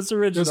Gordon Lewis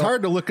original. It's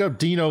hard to look up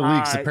Dino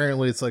Leaks.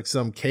 Apparently, it's like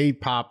some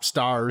K-pop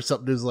star or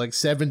something who's like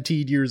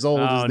 17 years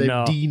old. His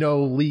name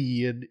Dino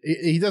Lee, and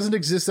he doesn't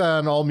exist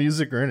on All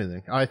Music or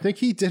anything. I think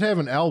he did have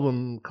an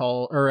album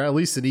called, or at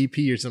least an EP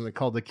or something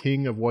called "The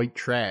King of White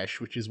Trash,"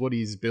 which is what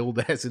he's billed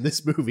as in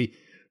this movie.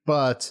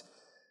 But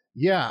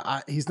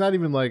yeah, he's not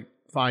even like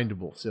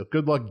findable. So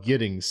good luck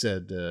getting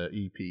said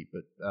EP.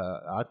 But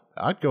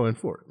I'd go in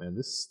for it, man.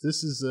 This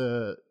is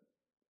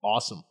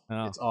awesome.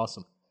 It's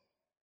awesome.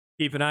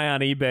 Keep an eye on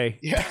eBay.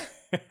 Yeah.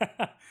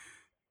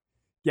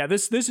 Yeah,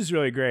 this is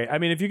really great. I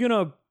mean, if you're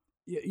gonna,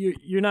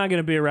 you're not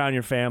gonna be around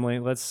your family.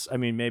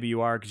 Maybe you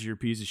are because you're a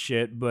piece of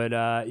shit, but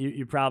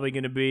you're probably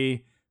gonna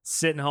be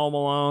sitting home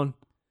alone,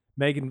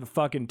 making the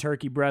fucking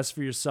turkey breast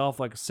for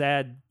yourself like a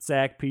sad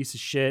sack piece of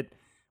shit.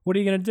 What are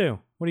you gonna do?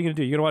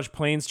 You're gonna watch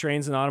Planes,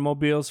 Trains, and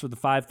Automobiles for the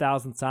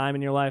 5,000th time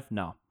in your life?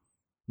 No.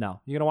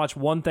 You're gonna watch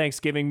one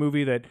Thanksgiving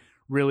movie that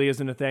really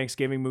isn't a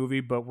Thanksgiving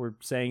movie, but we're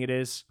saying it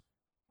is.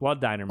 Blood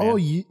Diner, man.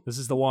 This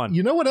is the one.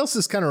 You know what else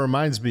this kind of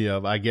reminds me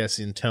of, I guess,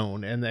 in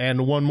tone,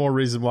 and one more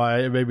reason why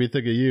it made me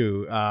think of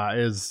you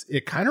is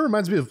it kind of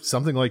reminds me of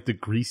something like The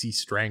Greasy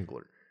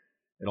Strangler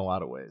in a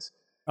lot of ways.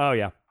 Oh,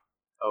 yeah.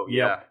 Oh,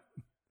 yeah. Yep.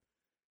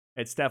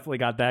 It's definitely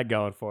got that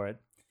going for it.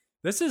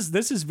 This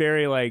is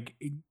very, like,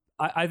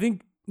 I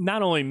think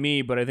not only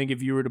me, but I think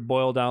if you were to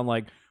boil down,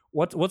 like,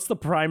 what's the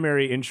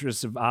primary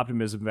interest of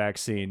optimism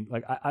vaccine?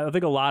 Like, I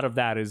think a lot of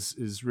that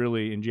is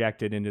really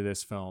injected into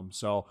this film.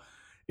 So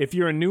if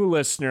you're a new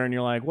listener and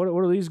you're like, what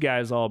are these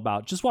guys all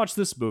about? Just watch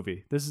this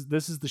movie. This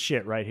is the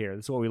shit right here.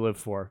 This is what we live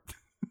for.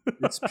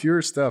 It's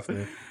pure stuff,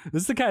 man.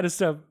 This is the kind of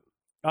stuff.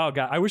 Oh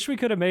God, I wish we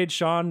could have made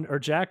Sean or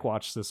Jack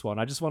watch this one.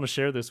 I just want to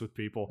share this with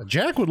people.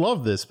 Jack would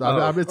love this.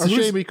 It's a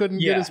shame he couldn't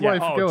get his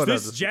wife going on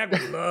this. Jack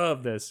would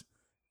love this.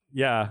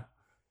 Yeah.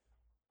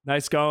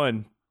 Nice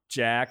going,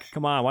 Jack.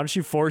 Come on. Why don't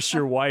you force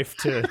your wife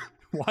to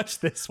watch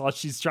this while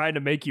she's trying to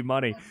make you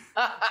money?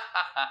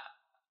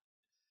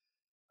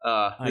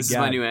 This is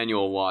my new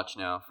annual watch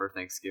now for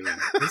Thanksgiving.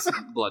 This is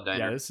Blood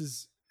Diner. Yeah,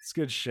 it's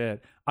good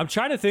shit. I'm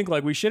trying to think,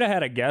 like, we should have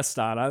had a guest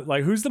on.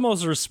 Like, who's the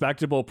most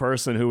respectable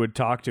person who would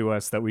talk to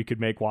us that we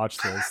could make watch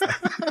this?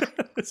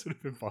 This would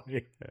have been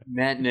funny.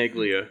 Matt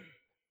Neglia.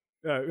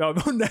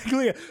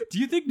 Neglia. Do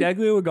you think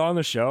Neglia would go on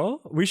the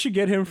show? We should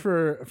get him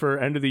for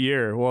end of the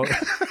year. Well,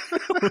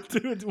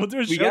 we'll do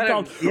a show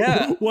called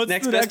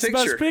What's the Next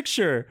Best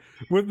Picture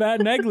with Matt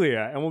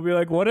Neglia, and we'll be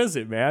like, what is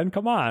it, man?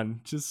 Come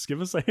on, just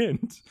give us a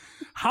hint.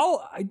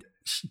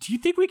 Do you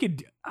think we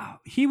could?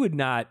 He would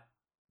not.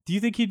 Do you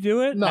think he'd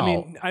do it? No. I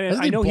mean,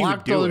 I know he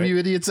would do all it. of you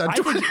idiots on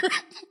Twitter.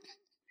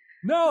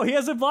 No, he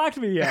hasn't blocked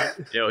me yet.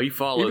 Yo, he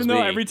follows Even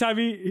though me.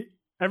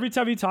 every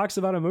time he talks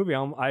about a movie,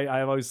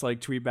 I always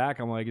like tweet back.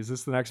 I'm like, is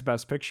this the next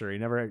best picture? He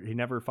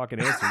never fucking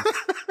answers.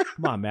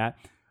 Come on, Matt.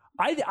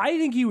 I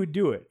think he would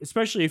do it,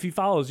 especially if he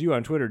follows you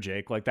on Twitter,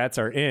 Jake. Like, that's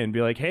our in.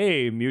 Be like,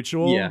 hey,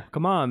 mutual. Yeah.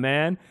 Come on,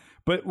 man.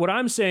 But what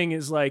I'm saying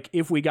is, like,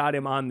 if we got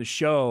him on the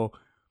show,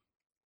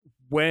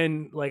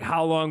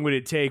 how long would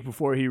it take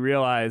before he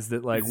realized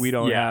that, like, we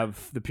don't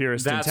have the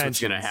purest intentions? That's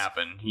what's gonna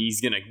happen.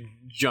 He's gonna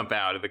jump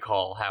out of the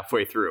call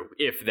halfway through,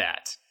 if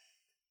that.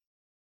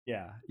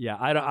 Yeah.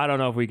 I don't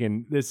know if we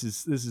can. This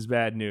is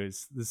bad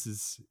news. This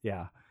is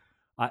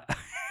I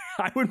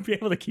wouldn't be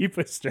able to keep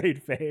a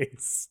straight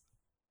face.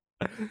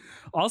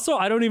 Also,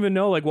 I don't even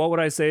know, like, what would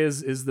I say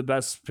is the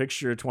best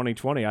picture of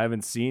 2020? I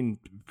haven't seen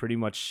pretty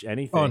much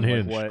anything.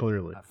 Unhinged,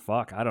 clearly.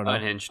 Fuck, I don't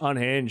know.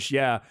 Unhinged,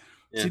 yeah.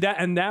 See that,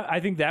 and that I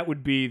think that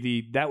would be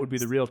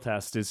the real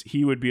test. Is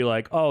he would be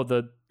like, oh,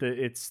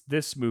 it's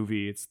this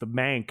movie, it's the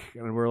Mank,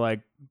 and we're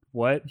like,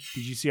 what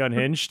did you see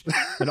Unhinged?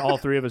 And all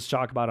three of us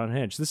talk about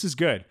Unhinged. This is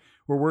good.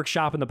 We're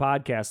workshopping the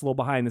podcast, a little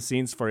behind the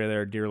scenes for you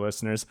there, dear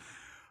listeners.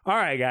 All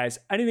right, guys.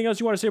 Anything else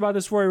you want to say about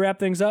this before we wrap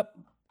things up?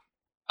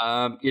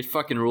 It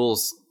fucking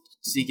rules.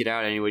 Seek it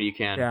out any way you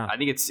can. Yeah. I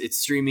think it's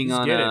streaming Just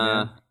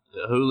on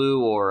Hulu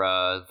or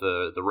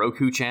the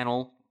Roku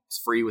channel. It's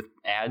free with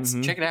ads.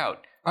 Mm-hmm. Check it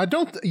out. I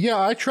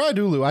tried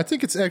Hulu. I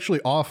think it's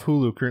actually off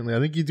Hulu currently. I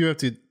think you do have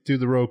to do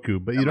the Roku,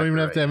 but you don't even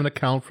have to have an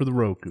account for the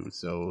Roku,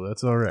 so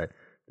that's all right.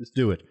 Just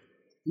do it.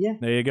 Yeah.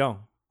 There you go.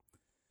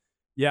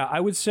 Yeah, I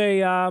would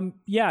say,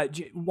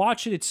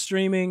 watch it. It's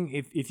streaming.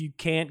 If you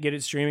can't get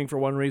it streaming for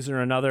one reason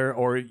or another,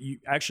 or you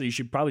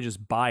should probably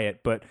just buy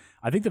it. But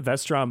I think the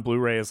Vestron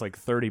Blu-ray is like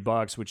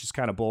 $30, which is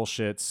kind of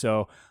bullshit.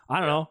 So I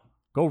don't know.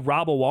 Go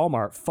rob a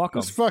Walmart. Fuck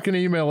them. Just fucking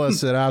email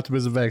us at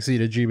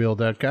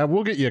optimismvaccine@gmail.com.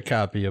 We'll get you a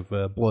copy of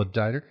Blood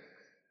Diner.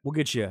 We'll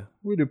get you.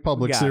 We do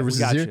public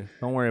services here. You.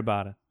 Don't worry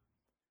about it.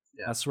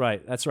 Yeah. That's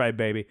right. That's right,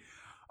 baby.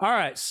 All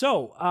right.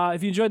 So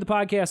if you enjoyed the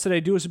podcast today,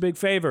 do us a big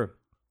favor.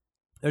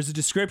 There's a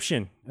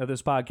description of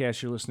this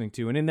podcast you're listening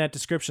to, and in that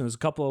description, there's a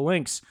couple of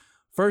links.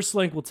 First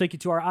link will take you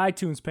to our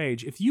iTunes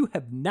page. If you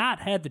have not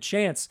had the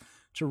chance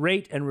to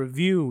rate and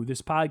review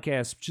this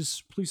podcast,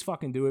 just please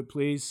fucking do it,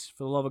 please,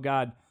 for the love of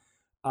God.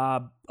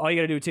 All you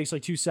got to do, it takes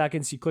like 2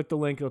 seconds. You click the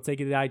link, it'll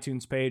take you to the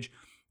iTunes page.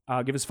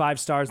 Give us 5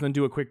 stars, and then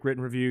do a quick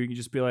written review. You can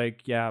just be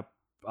like, I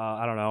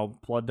don't know,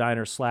 Blood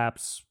Diner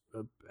slaps.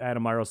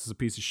 Adam Myros is a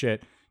piece of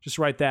shit. Just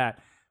write that.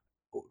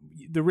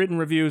 the written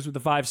reviews with the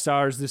 5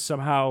 stars, this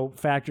somehow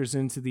factors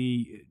into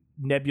the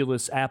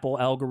nebulous Apple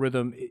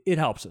algorithm. It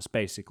helps us,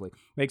 basically.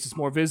 Makes us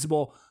more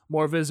visible.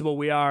 More visible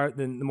we are,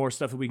 then the more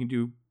stuff that we can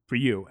do for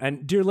you.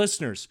 And dear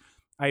listeners,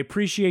 I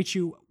appreciate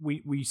you.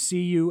 We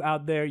see you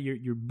out there.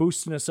 You're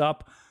boosting us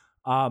up.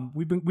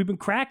 We've been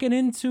cracking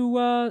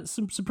into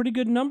some pretty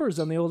good numbers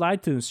on the old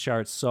iTunes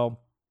charts. So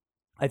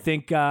I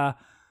think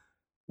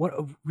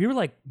we were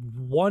like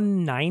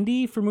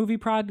 190 for movie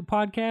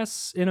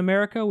podcasts in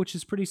America, which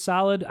is pretty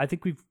solid. I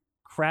think we've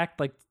cracked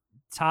like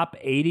top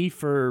 80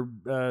 for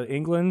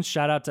England.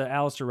 Shout out to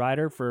Alistair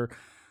Ryder for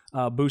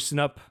boosting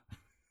up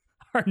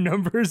our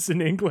numbers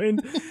in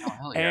England. Oh,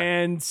 hell yeah.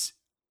 And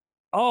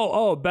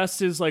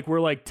best is like we're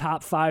like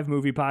top 5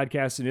 movie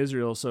podcasts in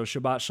Israel. So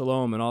Shabbat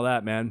Shalom and all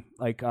that, man.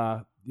 Like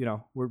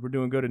we're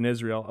doing good in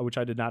Israel, which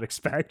I did not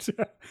expect.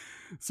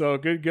 So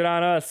good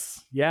on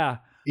us. Yeah.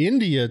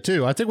 India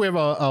too. I think we have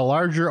a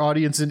larger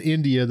audience in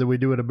India than we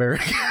do in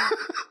America.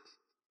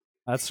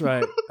 That's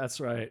right.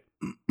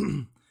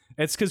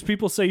 It's because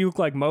people say you look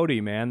like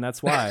Modi, man.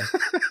 That's why.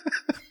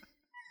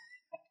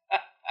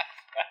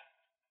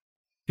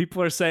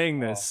 People are saying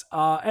this.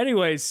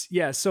 Anyways,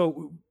 yeah.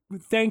 So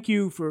thank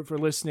you for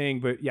listening.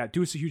 But yeah,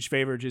 do us a huge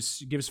favor.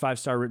 Just give us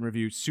 5-star written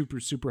review. Super,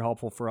 super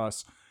helpful for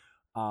us.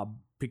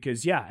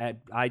 Because yeah,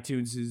 at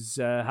iTunes is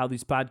how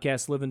these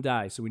podcasts live and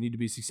die. So we need to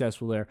be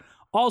successful there.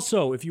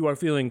 Also, if you are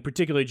feeling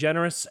particularly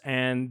generous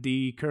and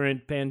the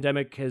current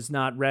pandemic has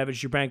not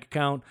ravaged your bank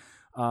account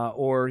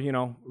or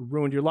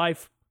ruined your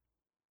life,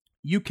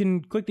 you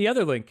can click the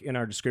other link in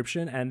our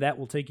description, and that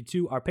will take you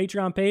to our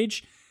Patreon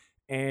page.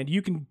 And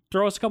you can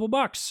throw us a couple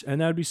bucks, and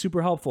that would be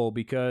super helpful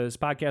because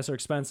podcasts are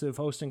expensive,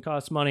 hosting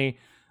costs money,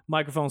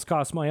 microphones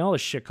cost money, all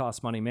this shit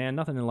costs money, man.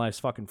 Nothing in life's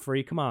fucking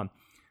free. Come on.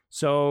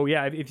 So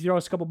yeah, if you throw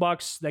us a couple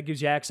bucks, that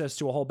gives you access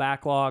to a whole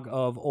backlog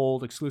of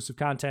old exclusive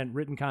content,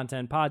 written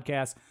content,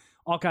 podcasts,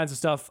 all kinds of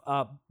stuff.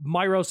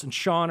 Myros and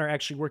Sean are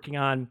actually working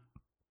on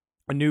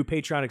a new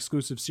Patreon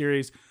exclusive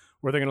series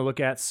where they're going to look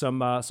at some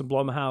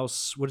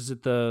Blumhouse. What is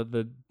it?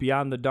 The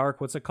Beyond the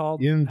Dark. What's it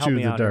called?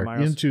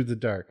 Into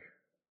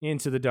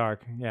the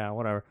Dark. Yeah,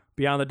 whatever.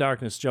 Beyond the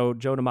Darkness. Joe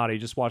D'Amati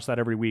just watched that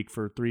every week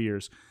for 3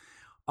 years.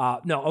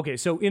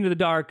 So Into the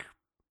Dark,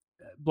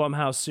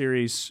 Blumhouse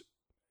series,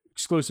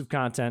 exclusive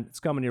content.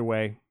 It's coming your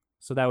way.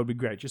 So that would be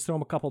great. Just throw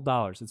them a couple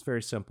dollars. It's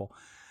very simple.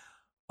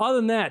 Other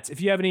than that,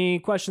 if you have any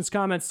questions,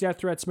 comments, death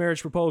threats,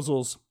 marriage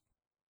proposals,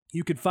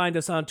 you can find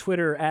us on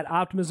Twitter at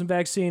Optimism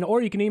Vaccine,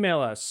 or you can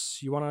email us.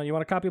 You want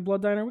a copy of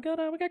Blood Diner? We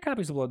got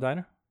copies of Blood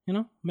Diner.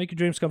 Make your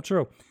dreams come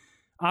true.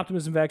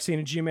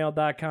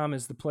 OptimismVaccine@gmail.com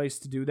is the place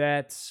to do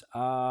that.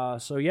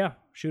 So yeah,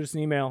 shoot us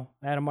an email.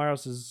 Adam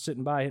Myros is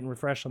sitting by hitting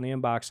refresh on the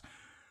inbox.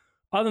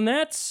 Other than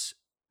that,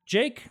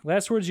 Jake,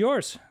 last word's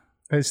yours.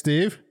 Hey,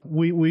 Steve,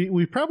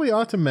 we probably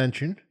ought to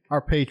mention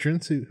our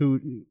patrons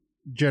who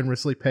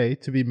generously pay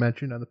to be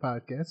mentioned on the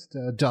podcast,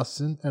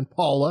 Dustin and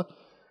Paula.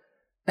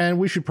 And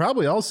we should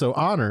probably also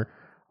honor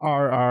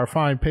our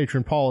fine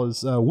patron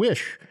Paula's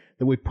wish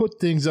that we put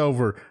things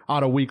over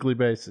on a weekly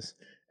basis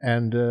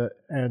and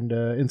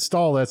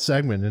install that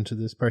segment into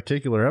this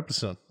particular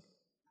episode.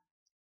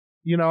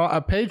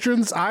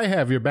 Patrons, I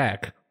have your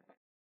back.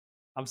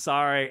 I'm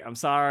sorry.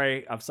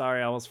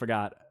 I almost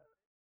forgot.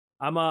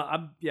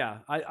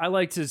 I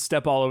like to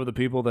step all over the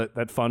people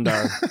that fund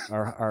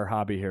our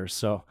hobby here.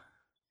 So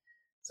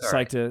it's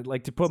like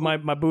to put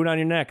my boot on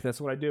your neck. That's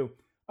what I do.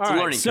 It's a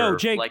learning curve,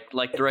 Jake,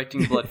 like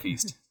directing Blood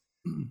Feast.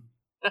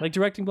 Like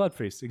directing Blood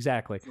Feast,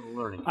 exactly.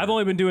 I've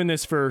only been doing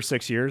this for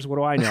 6 years. What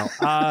do I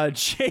know?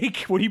 Jake,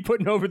 what are you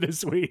putting over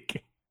this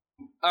week?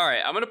 All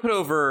right, I'm gonna put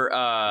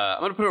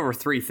over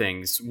 3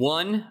 things.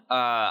 One,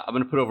 I'm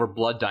gonna put over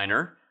Blood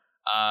Diner.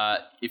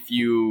 If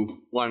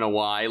you want to know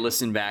why,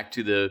 listen back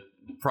to the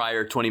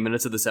prior 20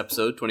 minutes of this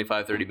episode,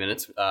 25-30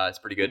 minutes. It's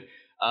pretty good.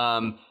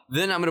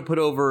 Then I'm gonna put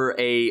over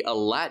a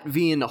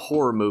Latvian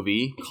horror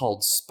movie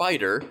called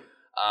Spider.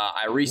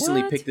 I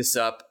recently picked this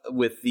up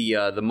with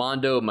the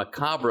Mondo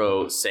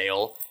Macabro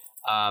sale,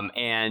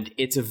 and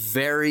it's a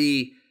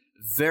very,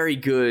 very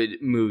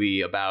good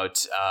movie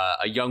about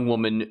a young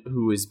woman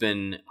who has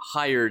been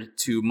hired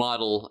to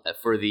model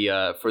for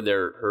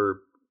her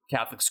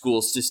Catholic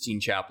school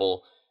Sistine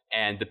Chapel,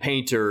 and the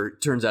painter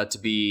turns out to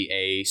be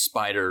a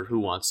spider who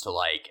wants to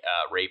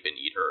rape and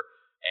eat her,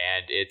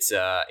 and it's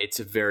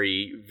a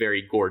very,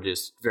 very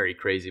gorgeous, very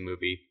crazy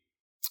movie,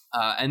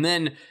 and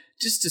then.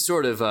 Just to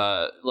sort of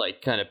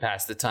kind of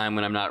pass the time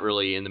when I'm not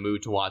really in the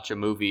mood to watch a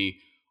movie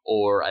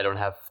or I don't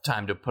have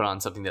time to put on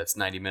something that's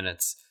 90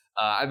 minutes.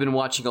 I've been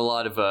watching a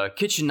lot of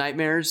Kitchen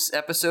Nightmares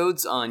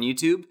episodes on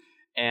YouTube,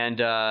 and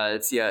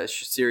it's a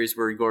series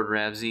where Gordon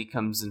Ramsay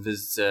comes and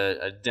visits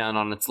a down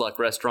on its luck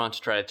restaurant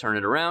to try to turn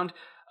it around.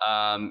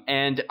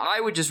 And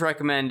I would just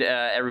recommend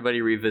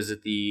everybody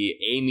revisit the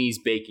Amy's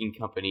Baking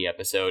Company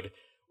episode,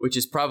 which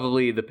is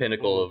probably the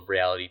pinnacle of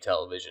reality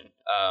television.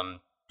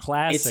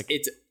 Classic.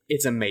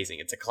 It's amazing.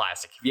 It's a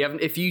classic.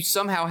 If you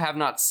somehow have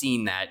not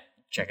seen that,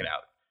 check it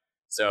out.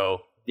 So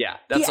yeah,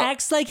 he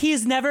acts like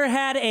he's never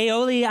had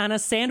aioli on a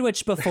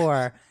sandwich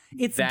before.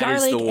 It's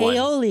garlic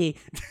aioli.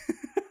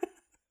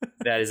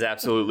 That is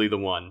absolutely the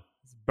one.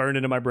 Burned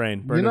into my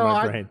brain. Burned into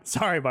my brain.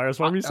 Sorry, Virus.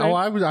 What were you saying?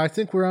 I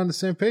think we're on the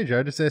same page.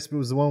 I just asked if it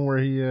was the one where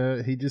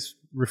he just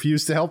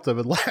refused to help them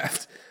and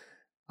left.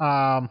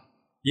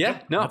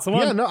 Yeah, no, that's the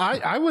one. Yeah, no,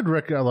 I would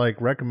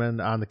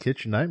recommend On the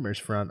Kitchen Nightmares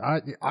front.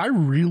 I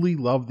really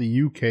love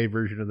the UK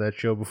version of that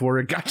show before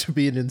it got to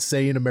be an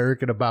insane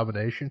American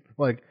abomination.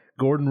 Like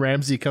Gordon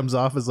Ramsay comes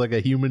off as like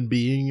a human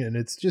being, and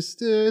it's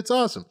just it's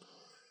awesome.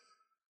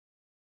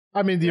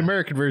 I mean, the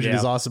American version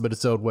is awesome in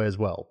its own way as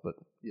well, but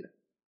you know.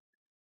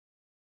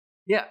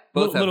 Yeah,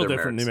 both a little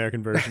different in the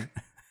American version.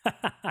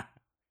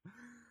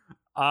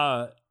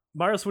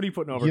 Marius, what are you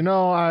putting over? You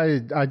know,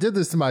 I did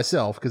this to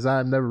myself because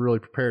I'm never really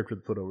prepared for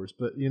the putovers.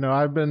 But you know,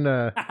 I've been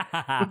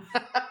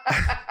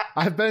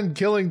I've been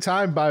killing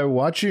time by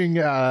watching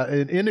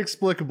an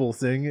inexplicable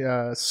thing,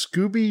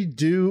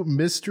 Scooby-Doo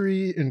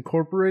Mystery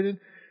Incorporated,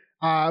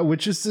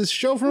 which is this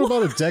show from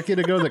about a decade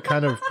ago that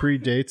kind of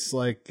predates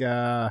like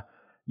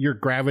your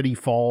Gravity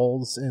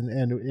Falls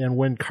and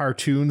when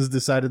cartoons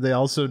decided they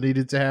also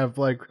needed to have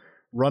like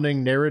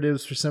running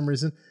narratives for some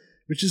reason.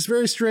 Which is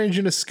very strange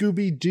in a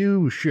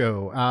Scooby-Doo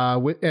show.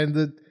 And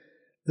the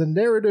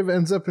narrative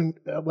ends up in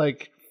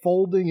like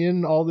folding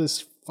in all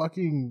this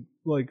fucking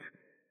like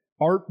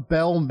Art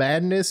Bell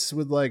madness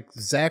with like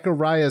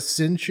Zachariah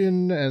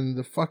Sitchin and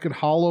the fucking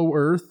Hollow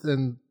Earth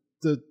and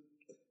the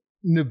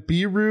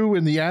Nibiru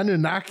and the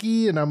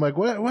Anunnaki. And I'm like,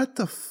 what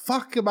the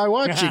fuck am I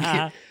watching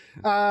here?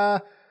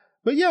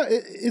 But yeah,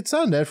 it's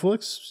on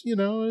Netflix. You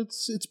know,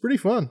 it's pretty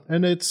fun.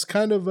 And it's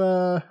kind of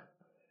a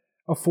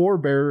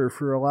forebearer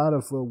for a lot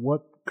of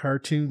what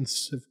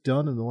cartoons have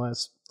done in the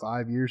last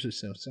 5 years or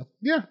so. So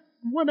yeah,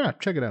 why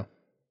not? Check it out.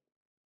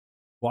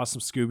 Watch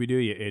some Scooby-Doo,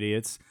 you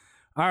idiots.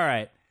 All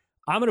right.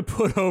 I'm going to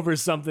put over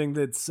something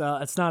that's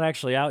it's not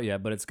actually out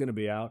yet, but it's going to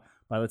be out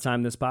by the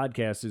time this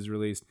podcast is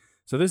released.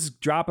 So this is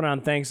dropping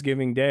on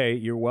Thanksgiving Day.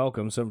 You're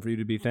welcome. Something for you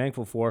to be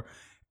thankful for.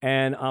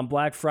 And on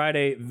Black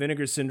Friday,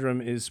 Vinegar Syndrome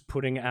is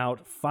putting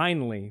out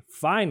finally,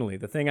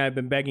 the thing I've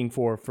been begging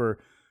for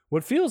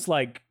what feels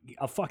like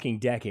a fucking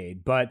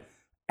decade, but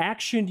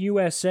Action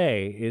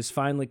USA is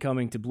finally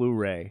coming to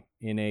Blu-ray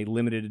in a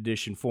limited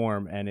edition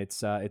form, and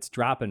it's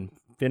dropping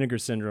Vinegar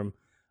Syndrome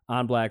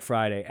on Black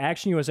Friday.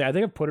 Action USA, I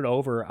think I've put it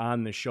over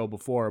on the show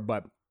before,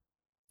 but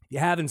if you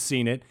haven't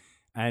seen it,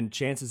 and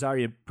chances are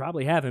you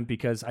probably haven't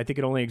because I think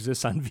it only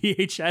exists on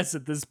VHS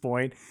at this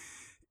point.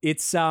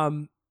 It's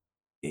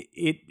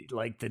it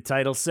like the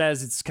title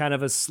says, it's kind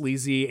of a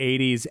sleazy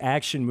 80s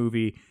action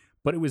movie,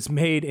 but it was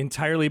made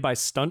entirely by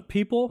stunt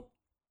people.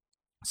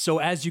 So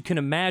as you can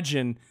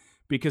imagine,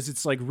 because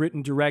it's like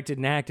written, directed,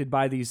 and acted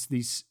by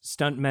these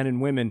stunt men and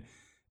women,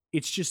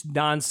 it's just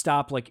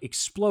nonstop like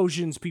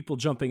explosions, people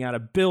jumping out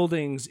of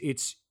buildings.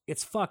 It's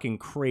fucking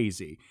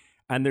crazy.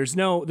 And there's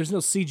no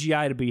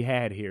CGI to be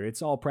had here.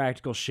 It's all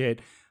practical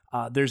shit.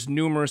 There's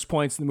numerous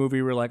points in the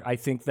movie where like I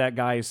think that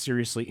guy is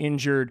seriously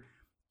injured.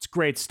 It's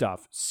great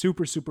stuff.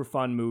 Super, super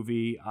fun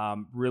movie.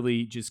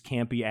 Really just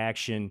campy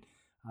action.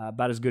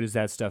 About as good as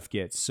that stuff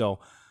gets. So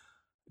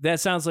that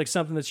sounds like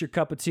something that's your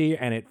cup of tea,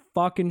 and it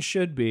fucking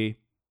should be.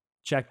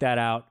 Check that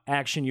out.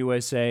 Action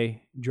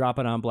USA,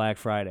 dropping on Black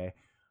Friday.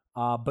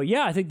 But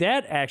yeah, I think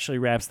that actually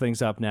wraps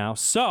things up now.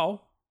 So,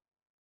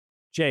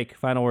 Jake,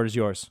 final word is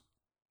yours.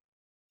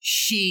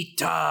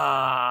 Sheeta.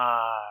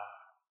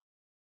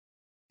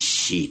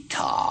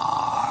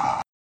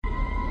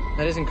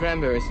 That isn't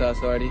cranberry sauce,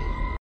 Artie.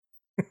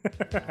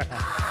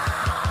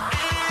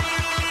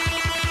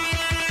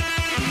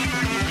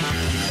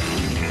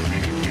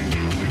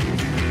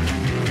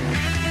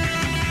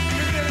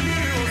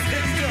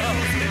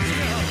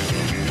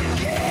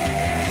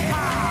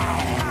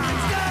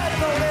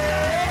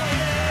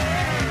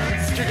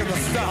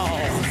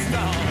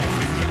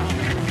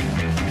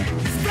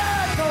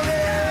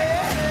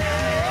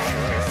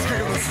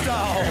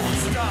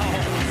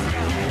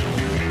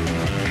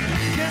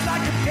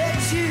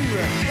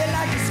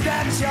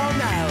 Scratch your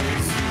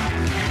nose.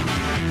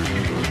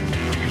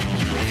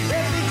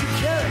 They think you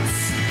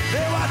curse.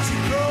 They watch you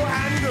grow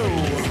and go.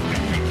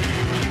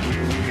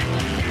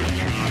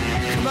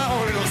 Come on,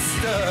 little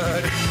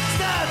stud.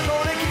 Stud,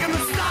 boy, kick him the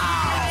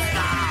stall.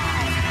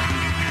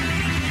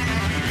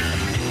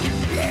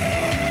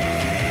 Yeah.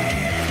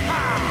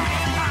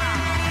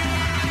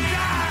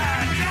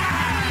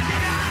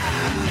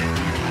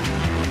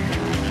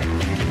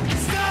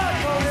 Stud,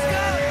 boy.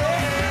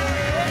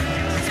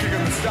 Kick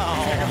him the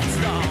stall.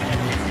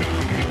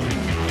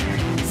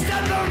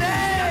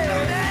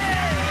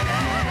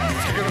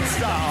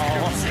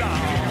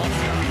 Stop.